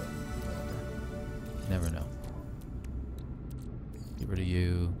now, but never know. rid of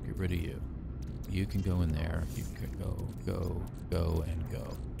you. Get rid of you. You can go in there. You can go, and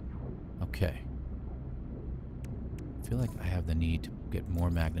go. Okay. I feel like I have the need to get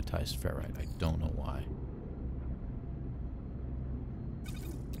more magnetized ferrite. I don't know why.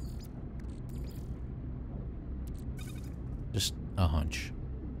 Just a hunch.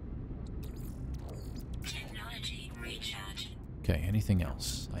 Technology recharge. Okay, anything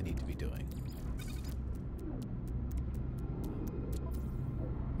else I need to be doing?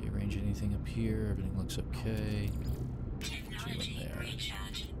 Rearrange anything up here. Everything looks okay. Technology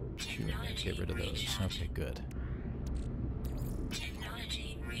recharge. Technology Get rid of those. recharge. Okay, good.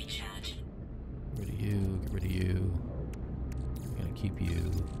 Technology recharge. Get rid of you. Get rid of you. I'm gonna keep you.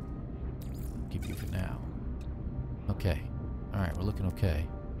 Keep you for now. Okay. Alright, we're looking okay.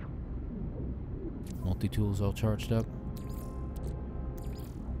 Multi-tools all charged up?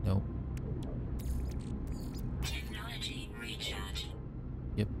 Nope. Technology recharge.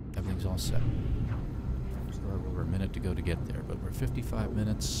 Yep, everything's all set. Still have over a minute to go to get there, but we're 55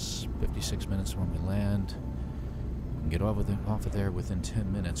 minutes, 56 minutes when we land. We can get off of there within 10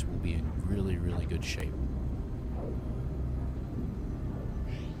 minutes. We'll be in really, really good shape.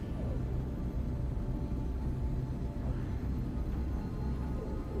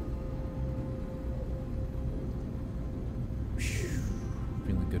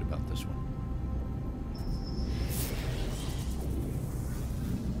 Feeling good about this one.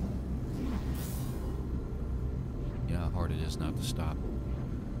 You know how hard it is not to stop.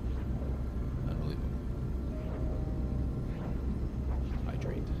 Unbelievable.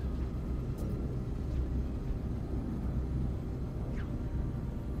 Hydrate.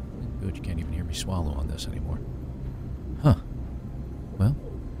 Good, you can't even hear me swallow on this anymore. Huh. Well,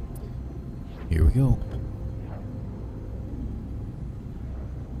 here we go.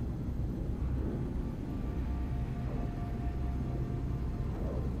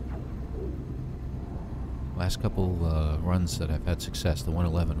 Last couple runs that I've had success, the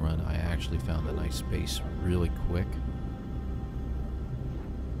 111 run, I actually found a nice base really quick.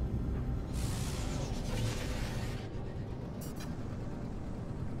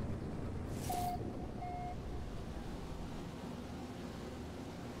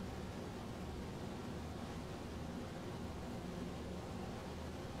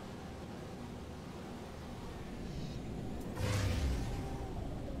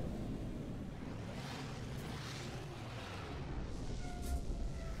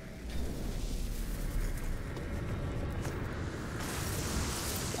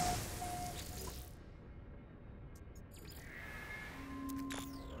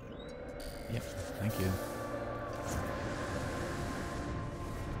 Yep, thank you.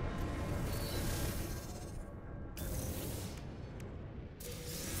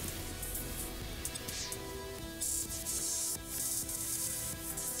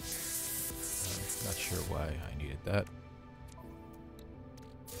 Not sure why I needed that.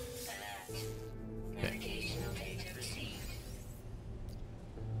 Alert. Okay. Navigational data received.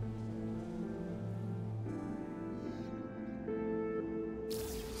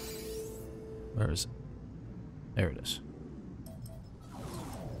 Where is it? There it is.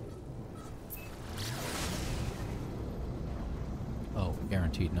 Oh,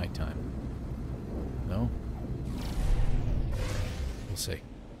 guaranteed nighttime. No? We'll see.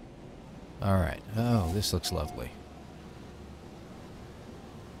 Alright. Oh, this looks lovely.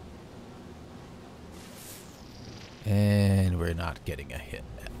 And we're not getting a hit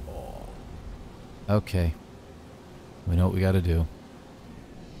at all. Okay. We know what we gotta do.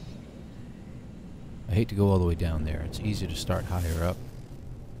 I hate to go all the way down there. It's easier to start higher up.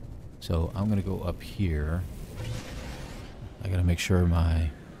 So I'm going to go up here. I got to make sure my...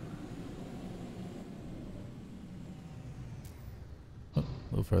 Oh, a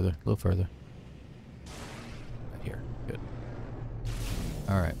little further, a little further. Right here. Good.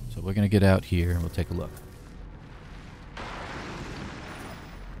 Alright, so we're going to get out here and we'll take a look.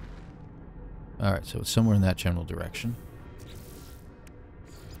 Alright, so it's somewhere in that general direction.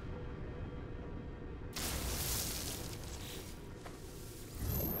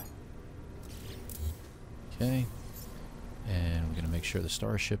 Okay, and we're going to make sure the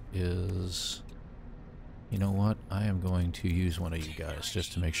starship is... You know what? I am going to use one of you guys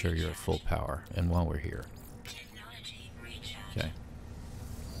just to make sure you're at full power, and while we're here. Technology recharge. Okay.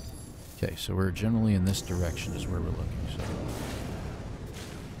 Okay, so we're generally in this direction is where we're looking, so...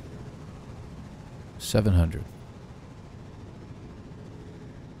 700.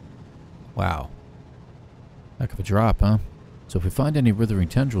 Wow. Heck of a drop, huh? So if we find any withering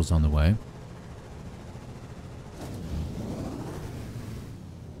tendrils on the way...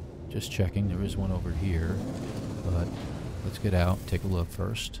 Just checking, there is one over here, but Let's get out, take a look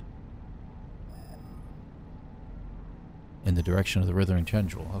first. In the direction of the withering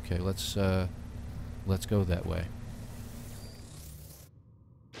tendril. Okay, let's go that way.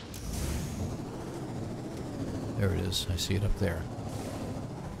 There it is. I see it up there.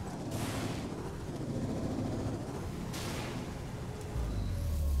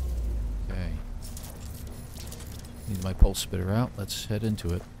 Okay. Need my pulse spitter out. Let's head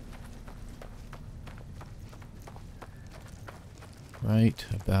into it. Right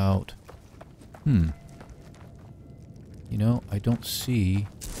about... You know, I don't see...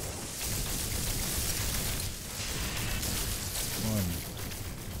 1,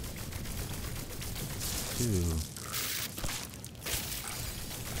 2,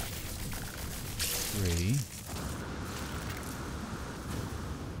 3.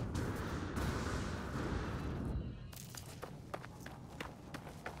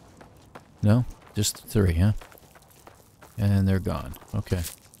 No? Just 3, huh? And they're gone. Okay.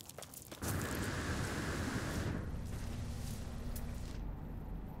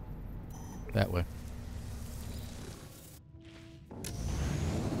 That way.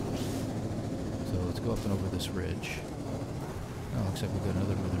 So let's go up and over this ridge. Oh, looks like we've got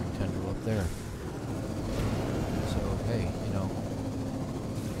another withering tendril up there. So, hey, you know,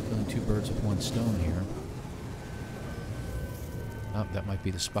 killing 2 birds with 1 stone here. Oh, that might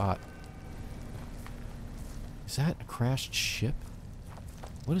be the spot. Is that a crashed ship?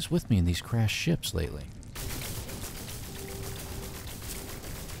 What is with me in these crashed ships lately?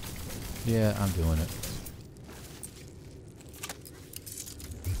 Yeah, I'm doing it.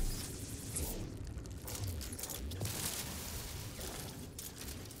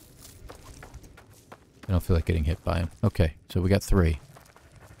 I don't feel like getting hit by him. Okay, so we got 3. 4.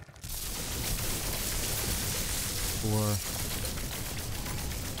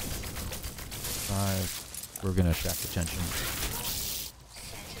 5. We're gonna attract attention.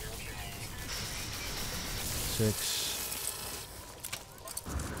 6.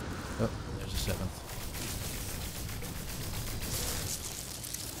 Oh, there's a 7th.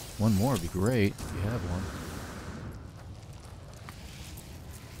 1 more would be great if you have one.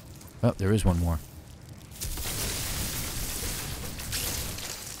 Oh, there is 1 more. I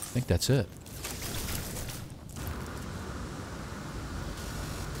think that's it.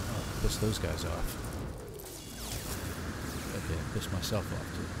 Oh, piss those guys off. Okay, I pissed myself off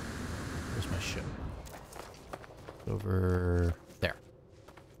too. Where's my ship? Over there.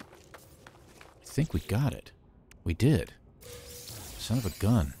 I think we got it. We did. Son of a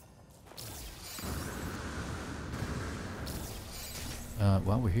gun.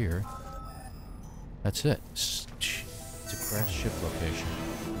 While we're here, that's it. It's a crashed ship location.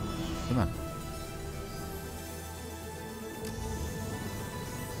 Come on.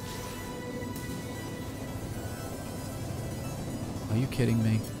 Are you kidding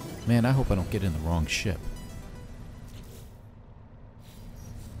me? Man, I hope I don't get in the wrong ship.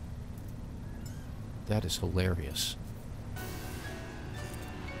 That is hilarious.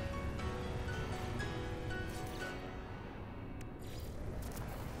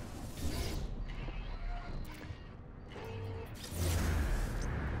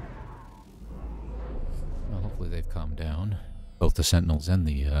 Well, hopefully they've calmed down. Both the sentinels and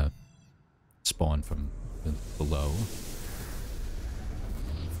the spawn from below.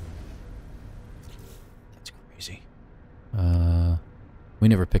 That's crazy. We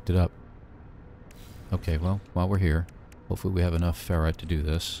never picked it up. Okay, well, while we're here, hopefully we have enough ferrite to do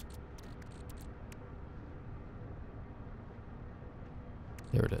this.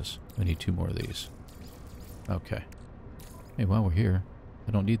 There it is. I need 2 more of these. Okay. Hey, while we're here,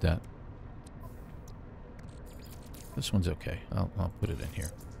 I don't need that. This one's okay. I'll put it in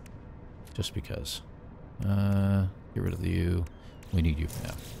here. Just because. Get rid of you. We need you for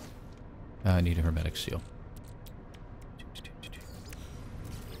now. I need a hermetic seal.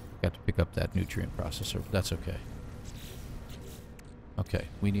 Got to pick up that nutrient processor, but that's okay. Okay,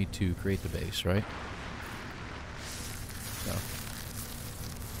 we need to create the base, right? So,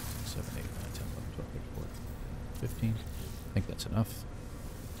 7, 8, 9, 10, 11, 12, 13, 14, 15. I think that's enough.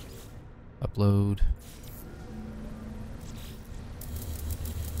 Upload.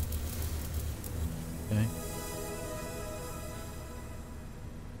 Okay.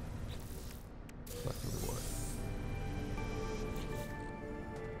 Collect the reward.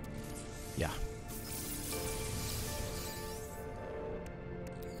 Yeah.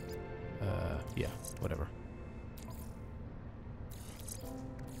 Yeah, whatever.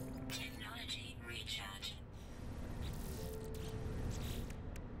 Technology recharge.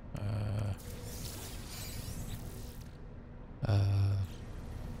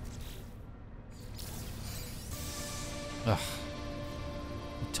 Ugh.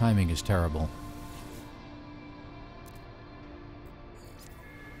 The timing is terrible.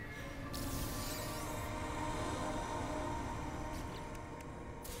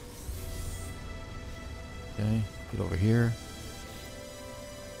 Okay, get over here.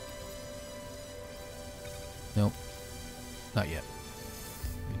 Nope. Not yet.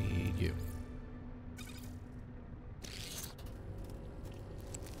 We need you.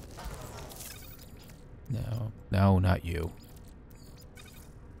 No. No, not you.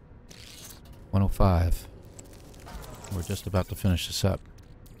 105. We're just about to finish this up.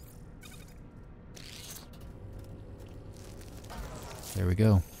 There we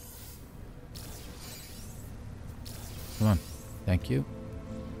go. Come on. Thank you.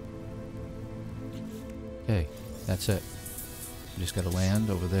 Okay, that's it. You just gotta land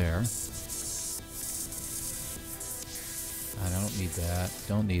over there. I don't need that.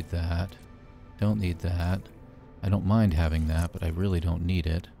 Don't need that. Don't need that. I don't mind having that, but I really don't need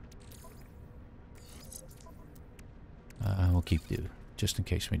it. We'll keep you, just in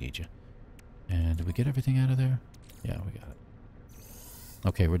case we need you. And did we get everything out of there? Yeah, we got it.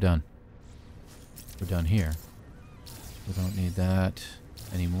 Okay, we're done. We're done here. We don't need that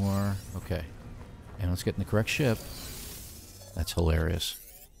anymore. Okay. And let's get in the correct ship. That's hilarious.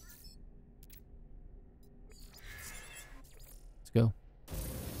 Let's go.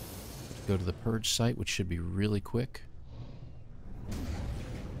 Let's go to the purge site, which should be really quick.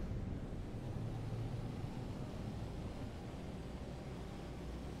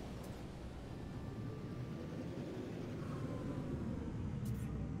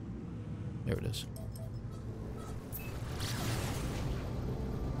 There it is.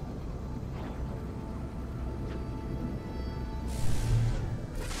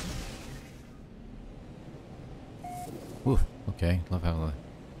 Whew, okay, love how the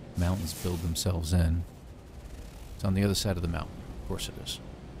mountains build themselves in. It's on the other side of the mountain. Of course it is.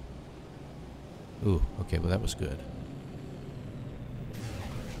 Ooh, okay, well that was good.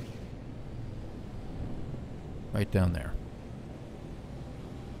 Right down there.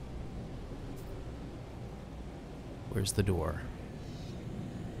 Where's the door?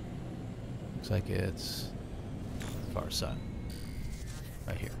 Looks like it's far side.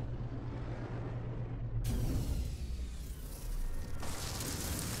 Right here.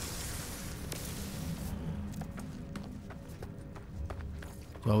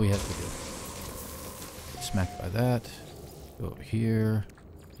 That's all we have to do. Get smacked by that. Go over here.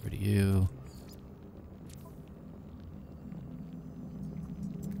 Over to you.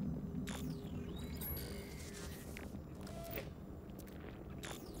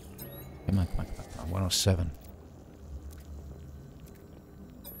 Come on, come on, come on. 107.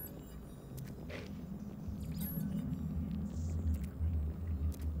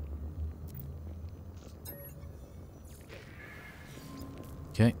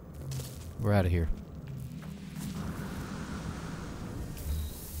 Okay, we're out of here.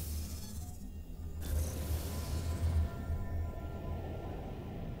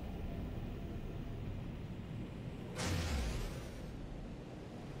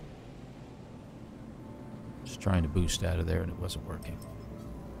 Just trying to boost out of there and it wasn't working.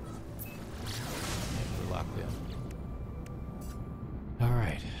 Yeah, we're locked in. All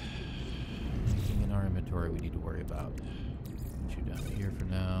right. Anything in our inventory we need to worry about? Put you down here for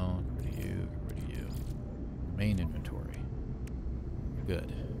now. Get rid of you. Get rid of you. Main inventory.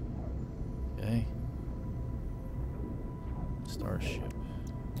 Good. Okay. Starship.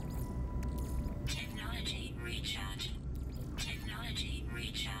 Technology recharge. Technology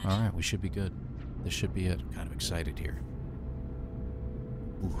recharge. All right, we should be good. This should be it. I'm kind of excited here.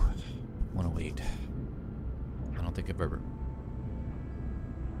 Ooh, 108. I don't think I've ever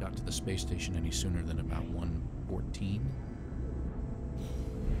got to the space station any sooner than about 1:14.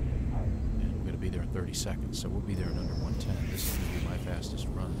 And we're going to be there in 30 seconds, so we'll be there in under 1:10. This is going to be my fastest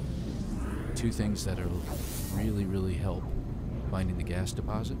run. Two things that will really, really help finding the gas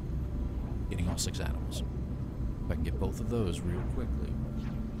deposit, getting all 6 animals. If I can get both of those real quickly,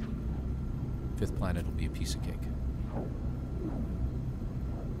 5th planet will be a piece of cake.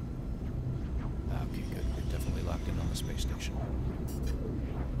 Okay, good. We're definitely locked in on the space station.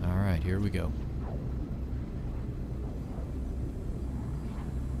 Alright, here we go.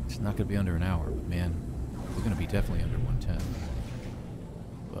 It's not going to be under an hour, but man, we're going to be definitely under 110.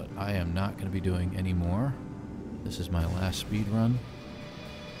 But I am not going to be doing any more. This is my last speed run.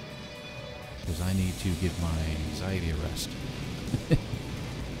 Because I need to give my anxiety a rest.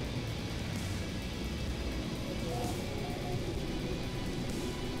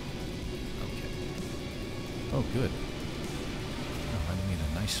 Oh, good. Oh, I'm in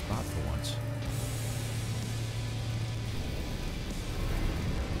a nice spot for once.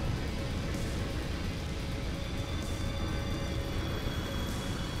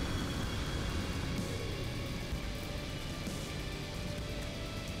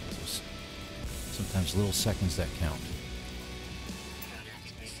 Sometimes little seconds that count.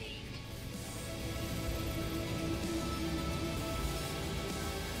 Product received.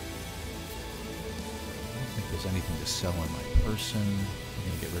 I don't think there's anything to sell on my person. I'm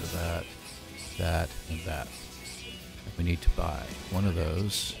going to get rid of that, that, and that. We need to buy one of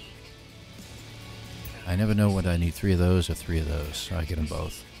those. I never know whether I need 3 of those or 3 of those, so I get them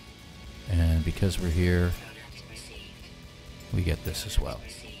both. And because we're here, we get this as well.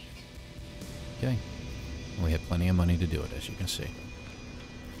 Okay. And we have plenty of money to do it, as you can see.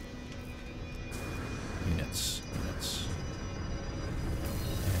 Units, units.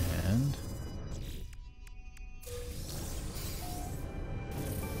 And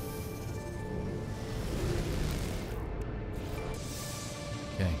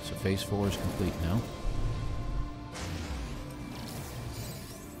okay, so phase 4 is complete now.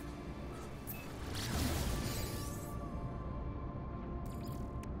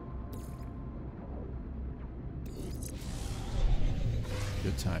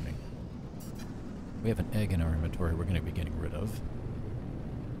 Good timing. We have an egg in our inventory we're going to be getting rid of.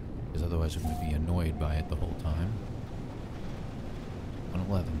 Because otherwise we're going to be annoyed by it the whole time.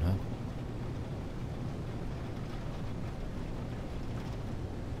 111, huh?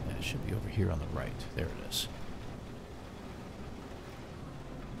 Yeah, it should be over here on the right. There it is.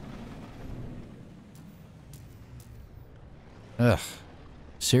 Ugh.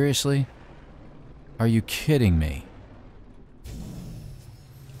 Seriously? Are you kidding me?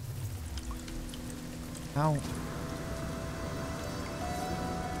 How?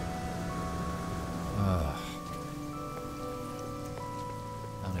 I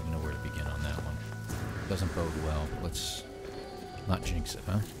don't even know where to begin on that one. Doesn't bode well, but let's not jinx it,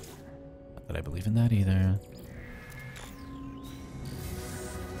 huh? Not that I believe in that either.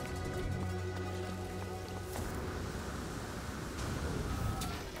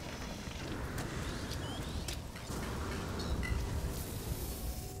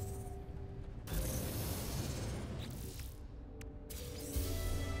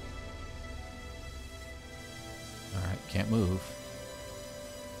 Can't move.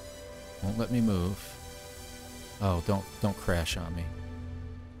 Won't let me move. Oh, don't crash on me.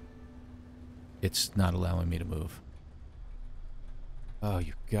 It's not allowing me to move. Oh,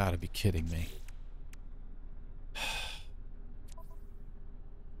 you gotta be kidding me.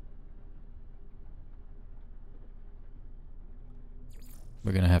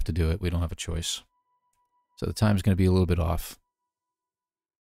 We're gonna have to do it. We don't have a choice. So the time's gonna be a little bit off.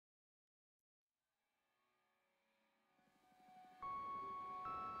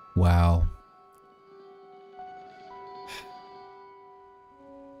 Wow.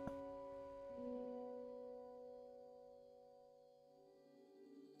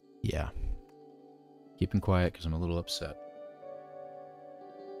 Yeah. Keeping quiet because I'm a little upset.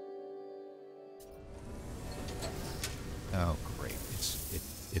 Oh, great.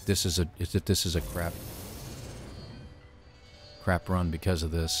 If this is a crap run because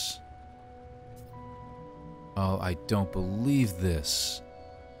of this. Oh, I don't believe this.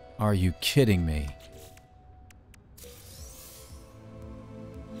 Are you kidding me?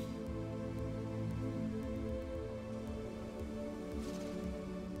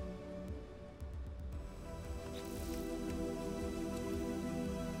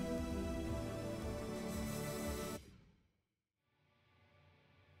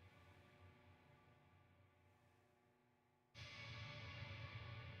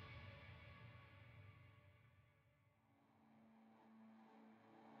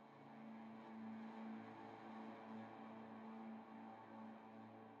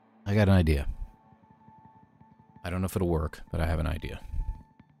 I got an idea. I don't know if it'll work, but I have an idea.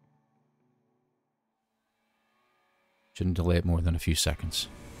 Shouldn't delay it more than a few seconds.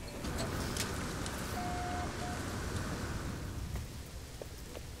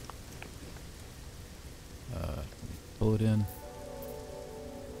 Pull it in.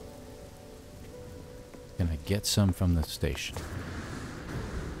 Can I get some from the station?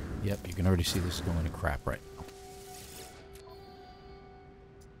 Yep, you can already see this is going to crap right now.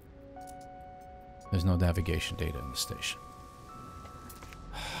 There's no navigation data in the station.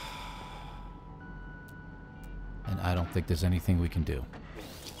 And I don't think there's anything we can do.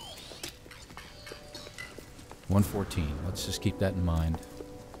 114. Let's just keep that in mind.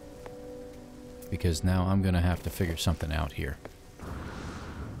 Because now I'm going to have to figure something out here.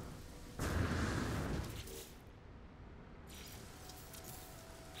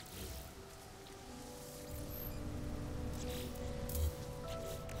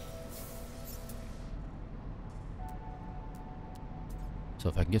 So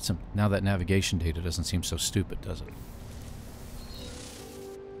if I can get some... Now that navigation data doesn't seem so stupid, does it?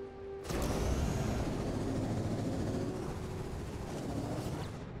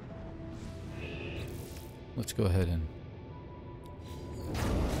 let's go ahead and...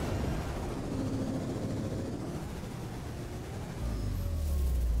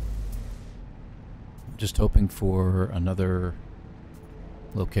 Just hoping for another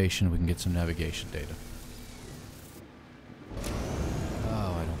location we can get some navigation data.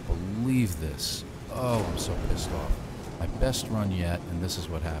 Oh, I don't believe this. Oh, I'm so pissed off. My best run yet, and this is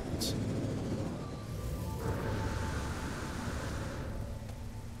what happens.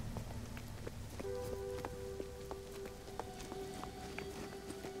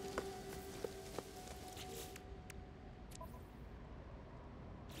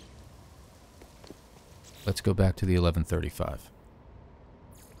 Let's go back to the 1135.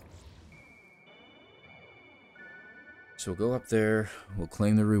 So we'll go up there, we'll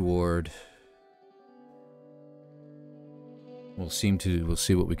claim the reward. We'll see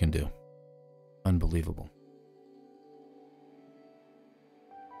what we can do. Unbelievable.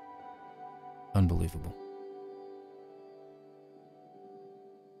 Unbelievable.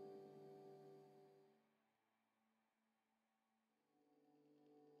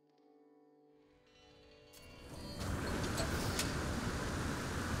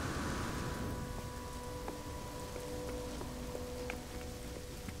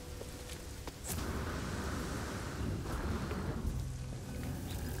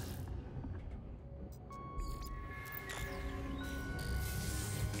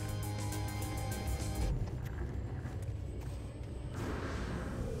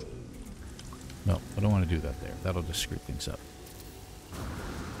 No, I don't want to do that there. That'll just screw things up.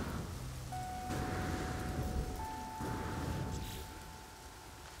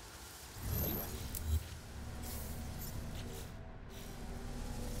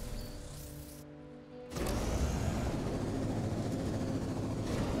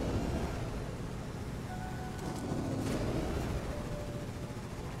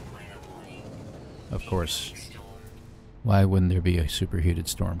 Of course. Why wouldn't there be a superheated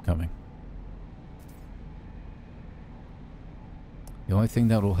storm coming? The only thing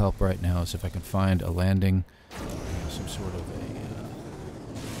that will help right now is if I can find a landing, some sort of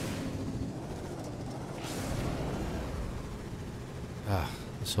a...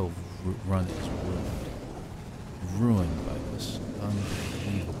 this whole run is ruined. Ruined by this.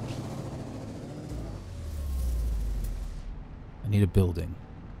 Unbelievable. I need a building.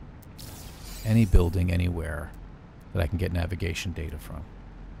 Any building, anywhere, that I can get navigation data from.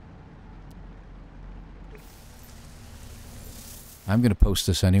 I'm going to post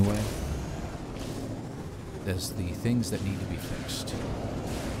this anyway. There's the things that need to be fixed.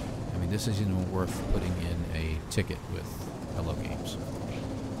 I mean, this isn't even worth putting in a ticket with Hello Games.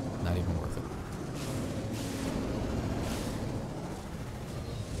 Not even worth it.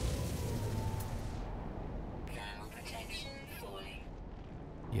 Thermal protection falling.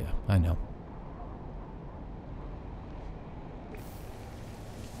 Yeah, I know.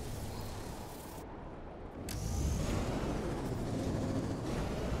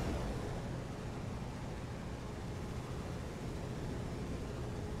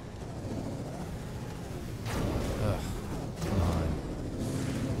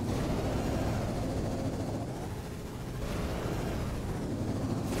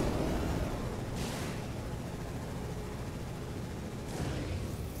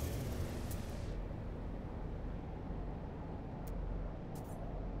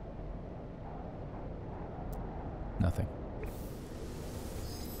 Nothing.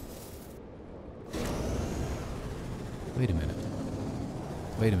 Wait a minute.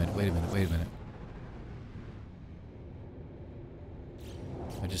 Wait a minute, wait a minute, wait a minute.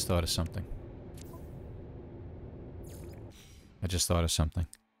 I just thought of something.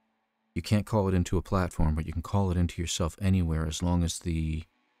 You can't call it into a platform, but you can call it into yourself anywhere as long as the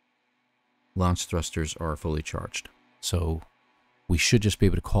launch thrusters are fully charged. So we should just be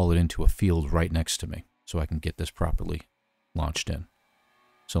able to call it into a field right next to me, so I can get this properly launched in.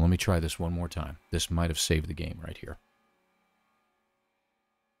 So let me try this one more time. This might have saved the game right here.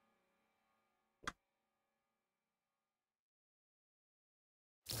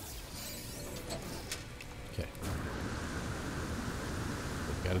 Okay.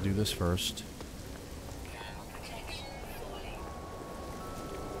 We've got to do this first. Thermal protection falling.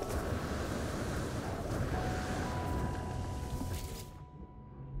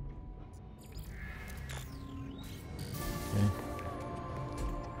 Okay.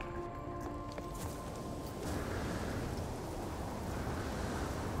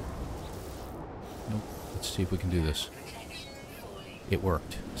 Nope. Let's see if we can do this. Protection falling. It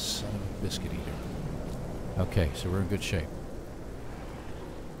worked. Son of a biscuit eater. Okay, so we're in good shape.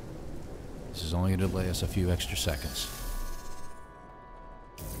 This is only going to delay us a few extra seconds.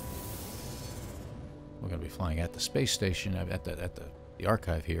 We're going to be flying at the space station, at the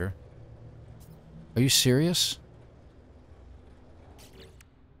archive here. Are you serious?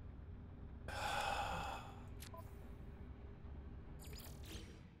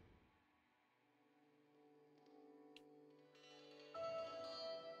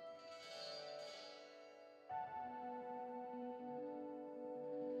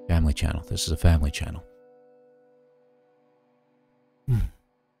 Family channel. This is a family channel.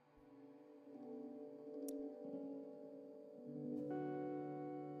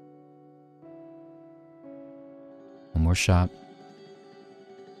 One more shot.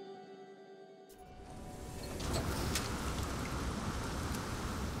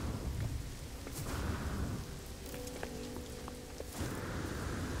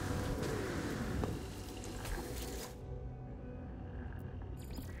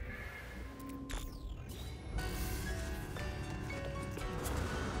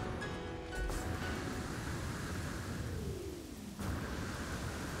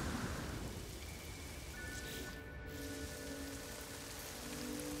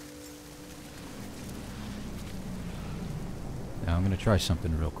 Now I'm going to try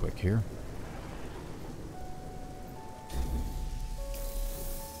something real quick here.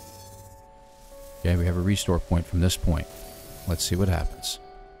 Okay, we have a restore point from this point. Let's see what happens.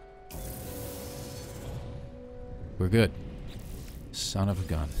 We're good. Son of a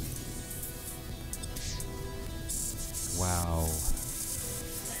gun. Wow.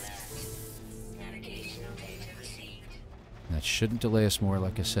 Navigational data received. That shouldn't delay us more,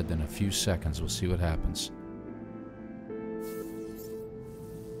 like I said, than a few seconds. We'll see what happens.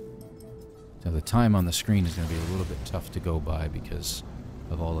 So the time on the screen is going to be a little bit tough to go by because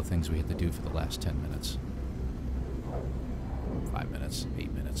of all the things we had to do for the last 10 minutes. 5 minutes,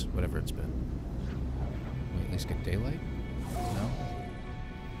 8 minutes, whatever it's been. We at least get daylight? No?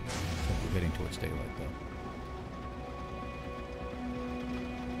 I think we're getting towards daylight, though.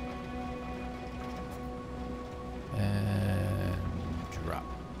 And drop.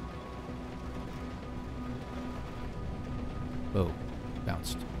 Oh,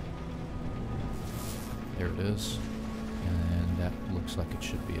 bounced. There it is. And that looks like it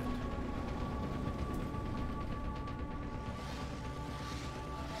should be it.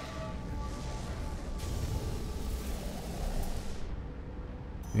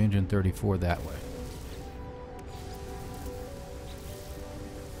 Engine 34 that way.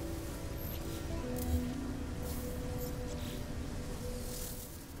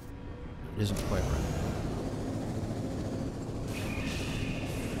 It isn't quite right.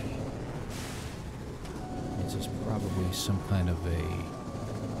 Means there's probably some kind of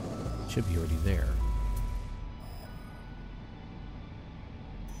a... should be already there.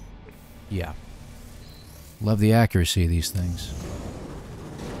 Yeah. Love the accuracy of these things.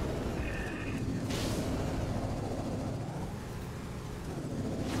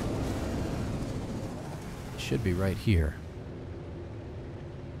 Should be right here.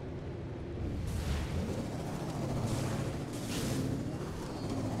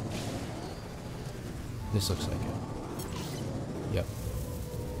 This looks like it. Yep.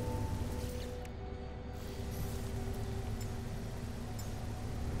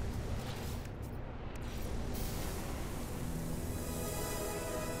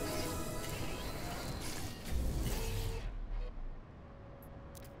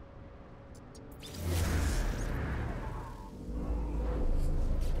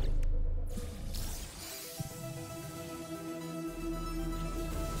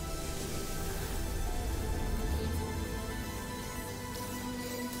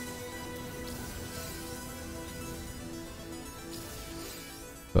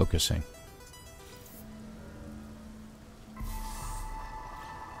 Focusing.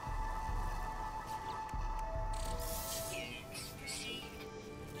 Units received.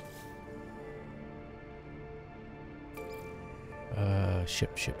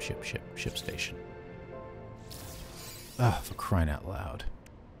 Ship station. Ah, for crying out loud.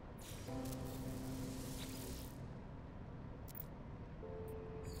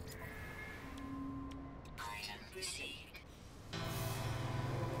 Item received.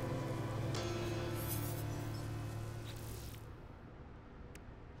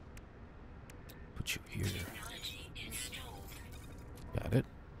 Put you here. Technology installed. Got it.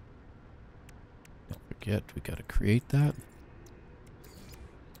 Don't forget, we gotta create that.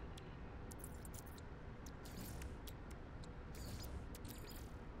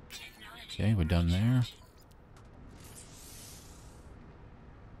 Okay, we're done there.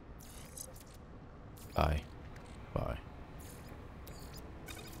 Bye. Bye.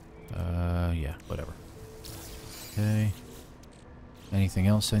 Yeah, whatever. Okay. Anything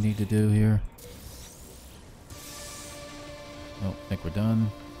else I need to do here? Oh, I think we're done.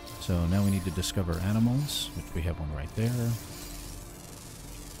 So now we need to discover animals, which we have one right there.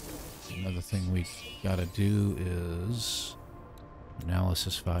 Another thing we gotta do is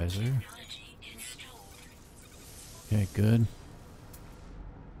analysis visor. Technology installed. Okay, good.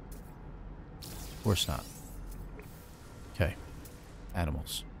 Of course not. Okay.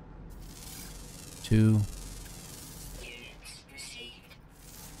 Animals. 2, Units received.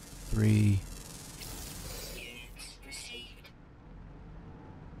 3. Units received.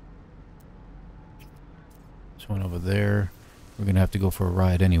 There's one over there. We're gonna have to go for a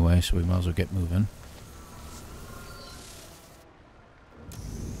ride anyway, so we might as well get moving.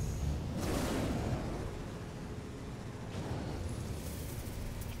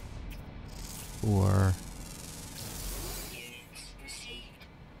 Or Units received.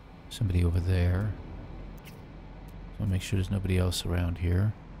 somebody over there. So I'll make sure there's nobody else around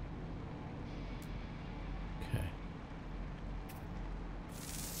here. Okay.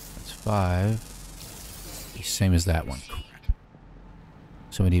 That's 5. Same as that one. Crap.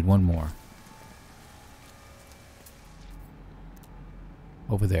 So we need one more.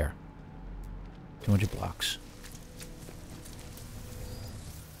 Over there. 200 blocks.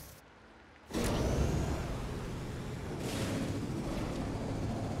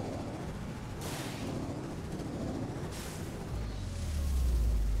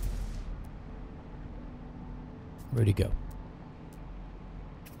 Where'd he go?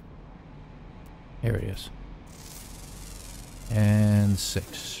 Here it is. And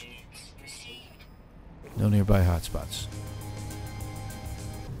 6. Units received. No nearby hotspots.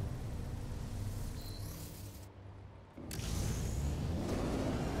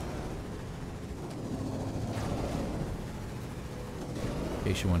 In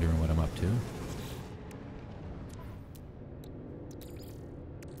case you're wondering what I'm up to.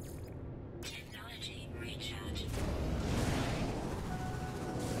 Technology recharge.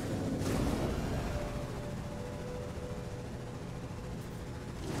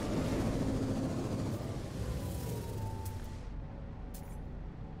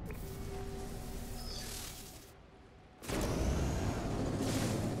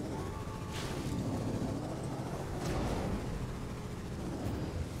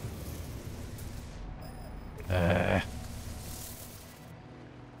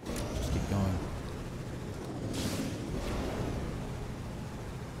 Just keep going.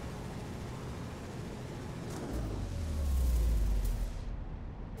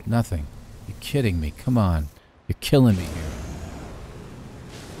 Nothing. You're kidding me. Come on. You're killing me here.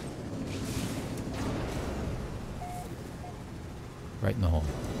 Right in the hole.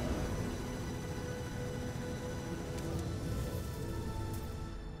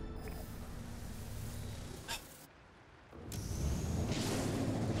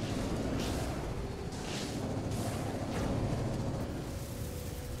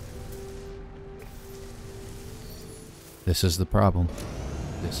 This is the problem.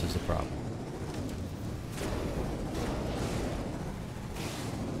 This is the problem.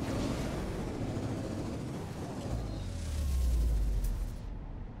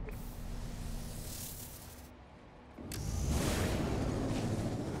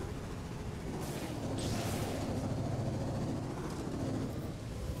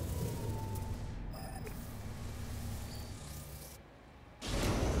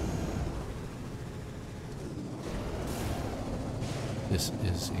 This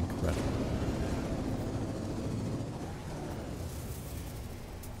is incredible.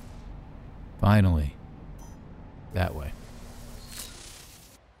 Finally. That way.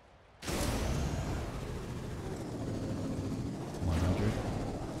 100.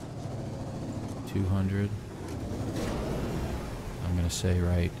 200. I'm going to say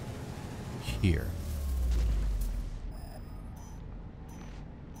right here.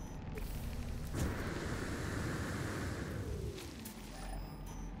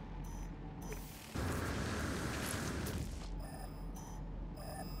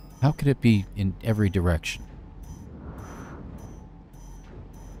 How could it be in every direction?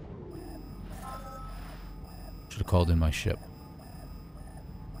 Should have called in my ship.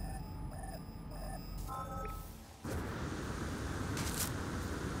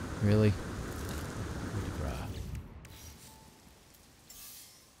 Really?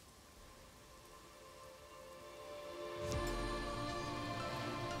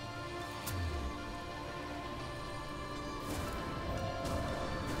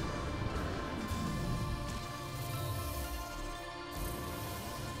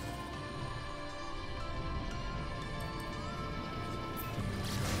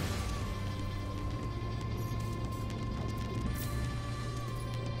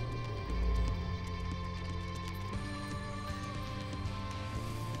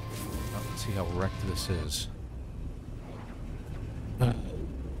 See how wrecked this is.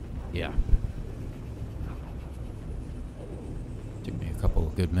 Yeah. Took me a couple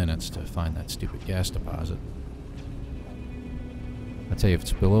of good minutes to find that stupid gas deposit. I'd say if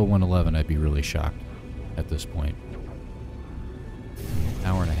it's below 111, I'd be really shocked at this point. An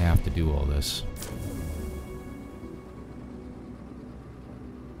hour and a half to do all this.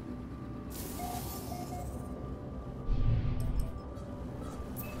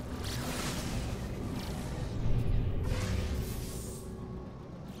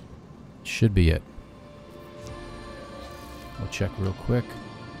 Should be it. We'll check real quick.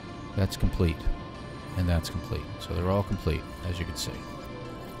 That's complete. And that's complete. So they're all complete, as you can see.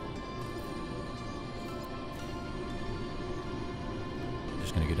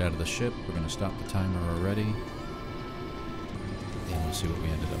 Just going to get out of the ship. We're going to stop the timer already. And we'll see what we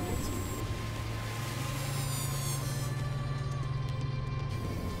ended up with.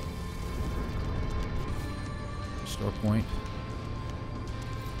 Restore point.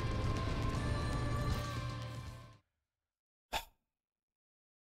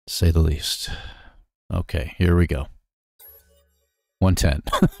 Say the least. Okay, here we go. 110.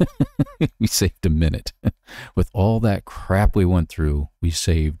 We saved a minute. With all that crap we went through, we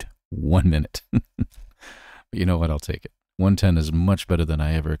saved 1 minute. But you know what? I'll take it. 110 is much better than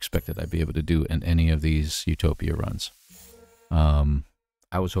I ever expected I'd be able to do in any of these Utopia runs.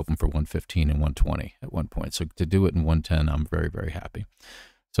 I was hoping for 115 and 120 at one point. So to do it in 110, I'm very, very happy.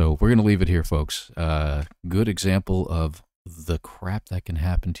 So we're going to leave it here, folks. Good example of the crap that can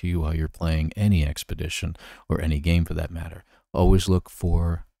happen to you while you're playing any expedition or any game for that matter. Always look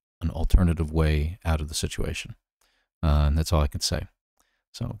for an alternative way out of the situation. And that's all I can say.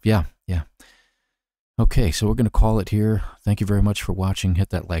 So, yeah. Okay, so we're going to call it here. Thank you very much for watching.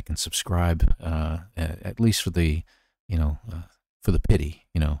 Hit that like and subscribe, at least for the, for the pity,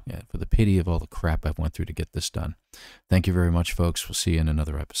 for the pity of all the crap I've went through to get this done. Thank you very much, folks. We'll see you in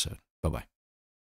another episode. Bye-bye.